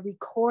I'm in the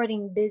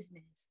recording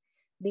business,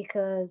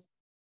 because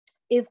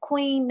if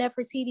Queen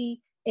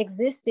Nefertiti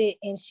existed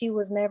and she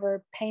was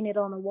never painted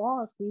on the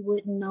walls, we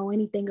wouldn't know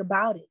anything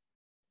about it.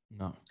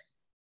 No.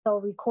 So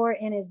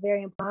recording is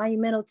very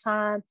monumental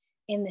time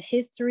in the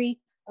history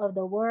of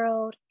the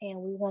world, and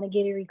we're going to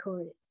get it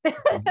recorded.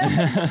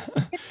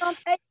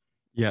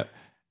 Yeah.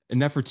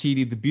 And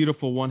Nefertiti, the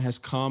beautiful one, has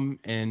come,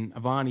 and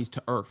Avani's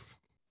to earth.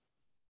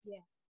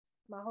 Yeah.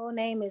 My whole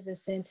name is a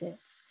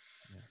sentence.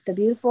 Yeah. The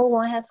beautiful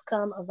one has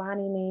come.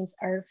 Avani means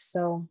earth.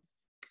 So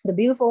the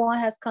beautiful one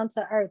has come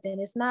to earth. And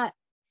it's not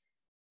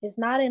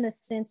in a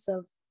sense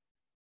of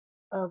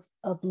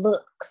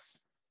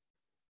looks.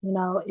 You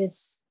know,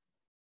 it's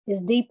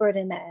deeper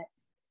than that.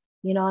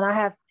 You know, and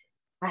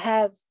I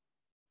have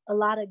a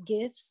lot of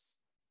gifts,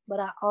 but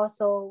I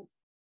also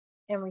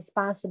am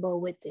responsible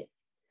with it.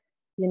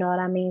 You know what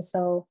I mean?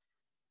 So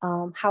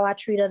how I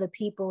treat other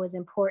people is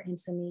important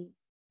to me.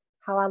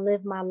 How I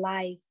live my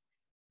life,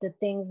 the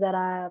things that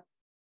I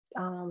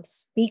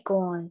speak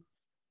on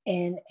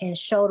and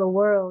show the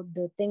world,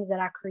 the things that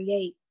I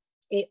create,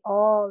 it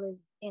all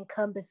is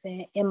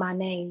encompassing in my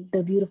name.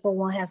 The beautiful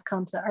one has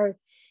come to earth.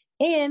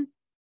 And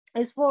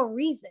it's for a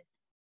reason.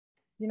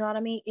 You know what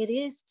I mean? It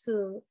is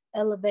to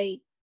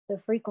elevate the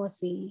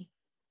frequency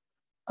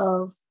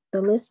of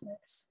the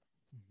listeners.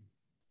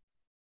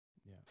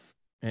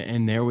 Yeah.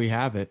 And there we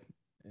have it.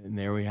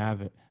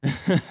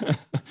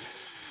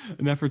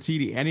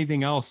 Nefertiti,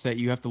 anything else that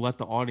you have to let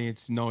the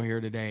audience know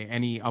here today?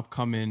 Any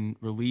upcoming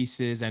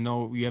releases? I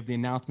know you have the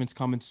announcements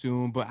coming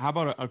soon, but how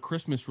about a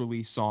Christmas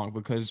release song?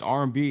 Because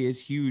R&B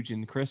is huge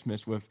in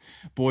Christmas with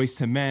Boys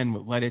to Men,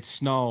 with Let It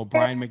Snow,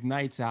 Brian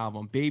McKnight's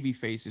album,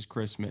 Babyface's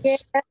Christmas. Yeah.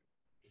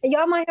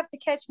 Y'all might have to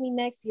catch me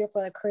next year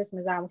for the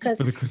Christmas album, because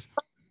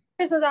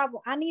Christmas album,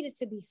 I need it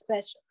to be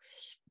special.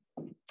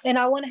 And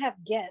I want to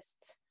have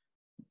guests.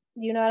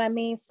 You know what I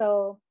mean?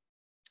 So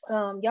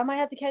y'all might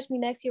have to catch me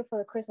next year for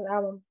the Christmas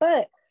album.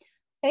 But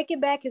Take It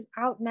Back is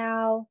out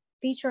now,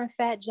 featuring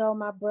Fat Joe,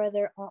 my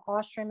brother, on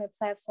all streaming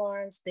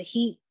platforms. The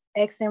Heat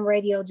XM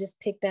Radio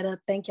just picked that up.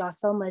 Thank y'all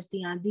so much,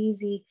 Dion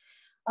Deasy.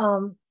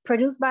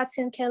 Produced by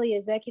Tim Kelly,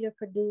 executive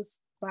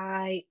produced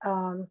by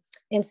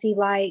MC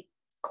Light.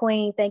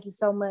 Queen, thank you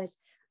so much.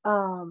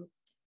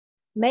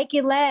 Make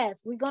It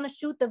Last. We're going to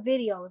shoot the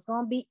video. It's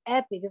going to be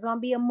epic. It's going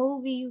to be a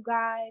movie, you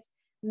guys.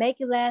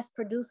 Make It Last,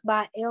 produced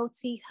by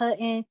LT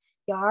Hutton.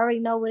 Y'all already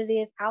know what it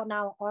is. Out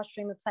now on all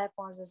streaming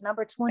platforms. It's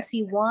number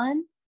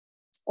 21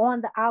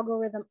 on the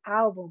Algorithm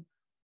album.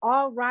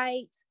 All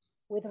Right,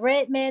 with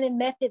Redman and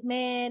Method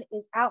Man,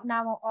 is out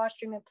now on all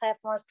streaming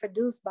platforms,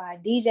 produced by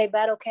DJ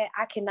Battlecat.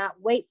 I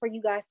cannot wait for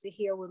you guys to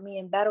hear what me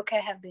and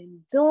Battlecat have been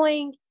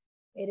doing.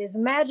 It is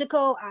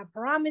magical. I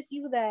promise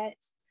you that.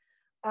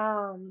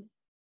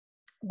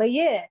 But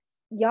yeah,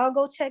 y'all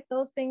go check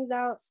those things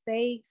out.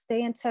 Stay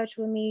in touch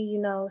with me, you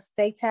know,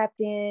 stay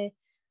tapped in.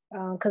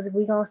 Cause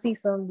we're gonna see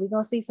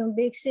some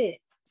big shit.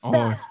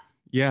 Oh,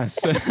 Yes.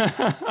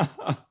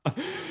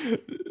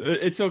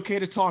 It's okay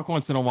to talk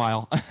once in a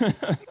while.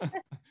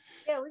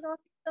 Yeah, we're gonna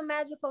see some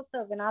magical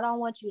stuff, and I don't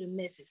want you to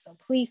miss it. So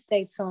please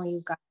stay tuned,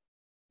 you guys.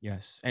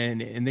 Yes.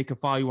 And they can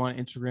follow you on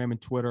Instagram and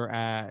Twitter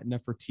at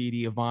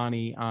Nefertiti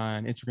Avani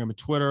on Instagram and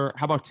Twitter.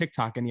 How about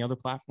TikTok? Any other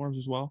platforms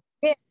as well?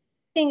 Yeah,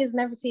 thing is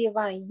Nefertiti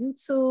Avani.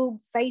 YouTube,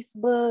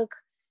 Facebook,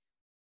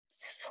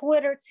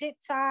 Twitter,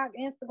 TikTok,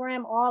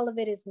 Instagram, all of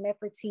it is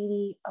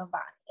Nefertiti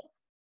Avani.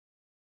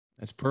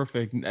 That's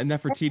perfect.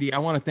 Nefertiti, I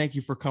want to thank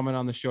you for coming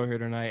on the show here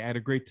tonight. I had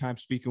a great time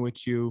speaking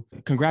with you.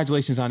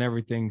 Congratulations on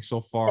everything so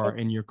far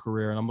in your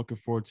career. And I'm looking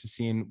forward to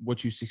seeing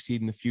what you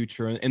succeed in the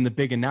future and the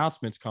big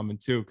announcements coming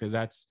too, because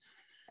that's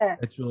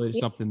really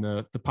something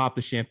to pop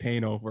the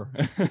champagne over.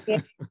 Yeah.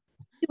 Thank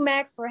you,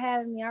 Max, for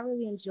having me. I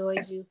really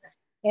enjoyed you.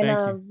 And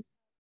thank you.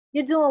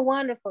 You're doing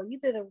wonderful. You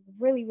did a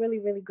really, really,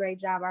 really great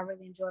job. I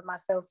really enjoyed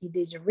myself. You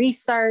did your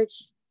research.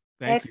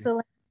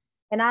 Excellent.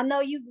 And I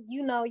know you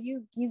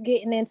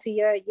getting into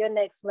your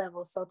next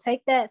level. So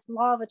take that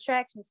law of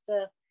attraction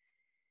stuff,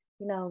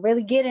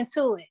 really get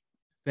into it.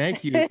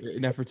 Thank you,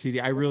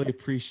 Nefertiti. I really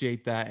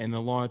appreciate that. And the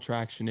law of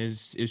attraction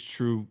is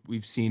true.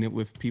 We've seen it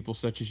with people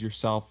such as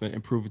yourself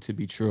and prove it to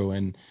be true.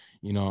 And,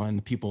 and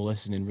the people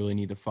listening really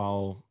need to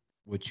follow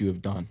what you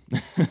have done.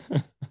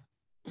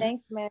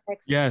 Thanks, Max.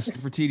 Yes,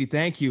 Nefertiti,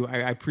 thank you. I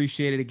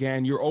appreciate it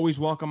again. You're always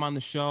welcome on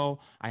the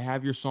show. I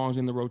have your songs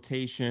in the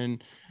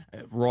rotation,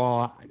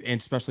 Raw, and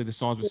especially the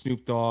songs with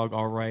Snoop Dogg.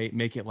 All right,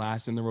 Make It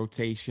Last in the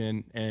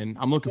rotation. And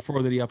I'm looking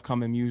forward to the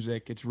upcoming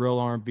music. It's real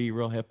R&B,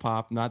 real hip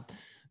hop, not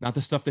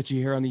the stuff that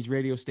you hear on these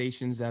radio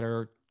stations that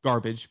are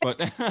garbage, but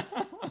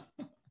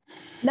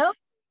nope.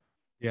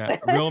 Yeah,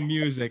 real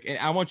music. And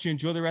I want you to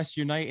enjoy the rest of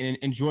your night and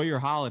enjoy your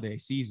holiday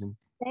season.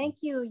 Thank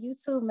you. You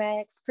too,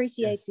 Max.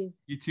 Appreciate you.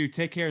 You too.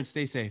 Take care and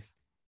stay safe.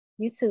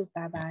 You too.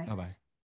 Bye-bye. Bye-bye.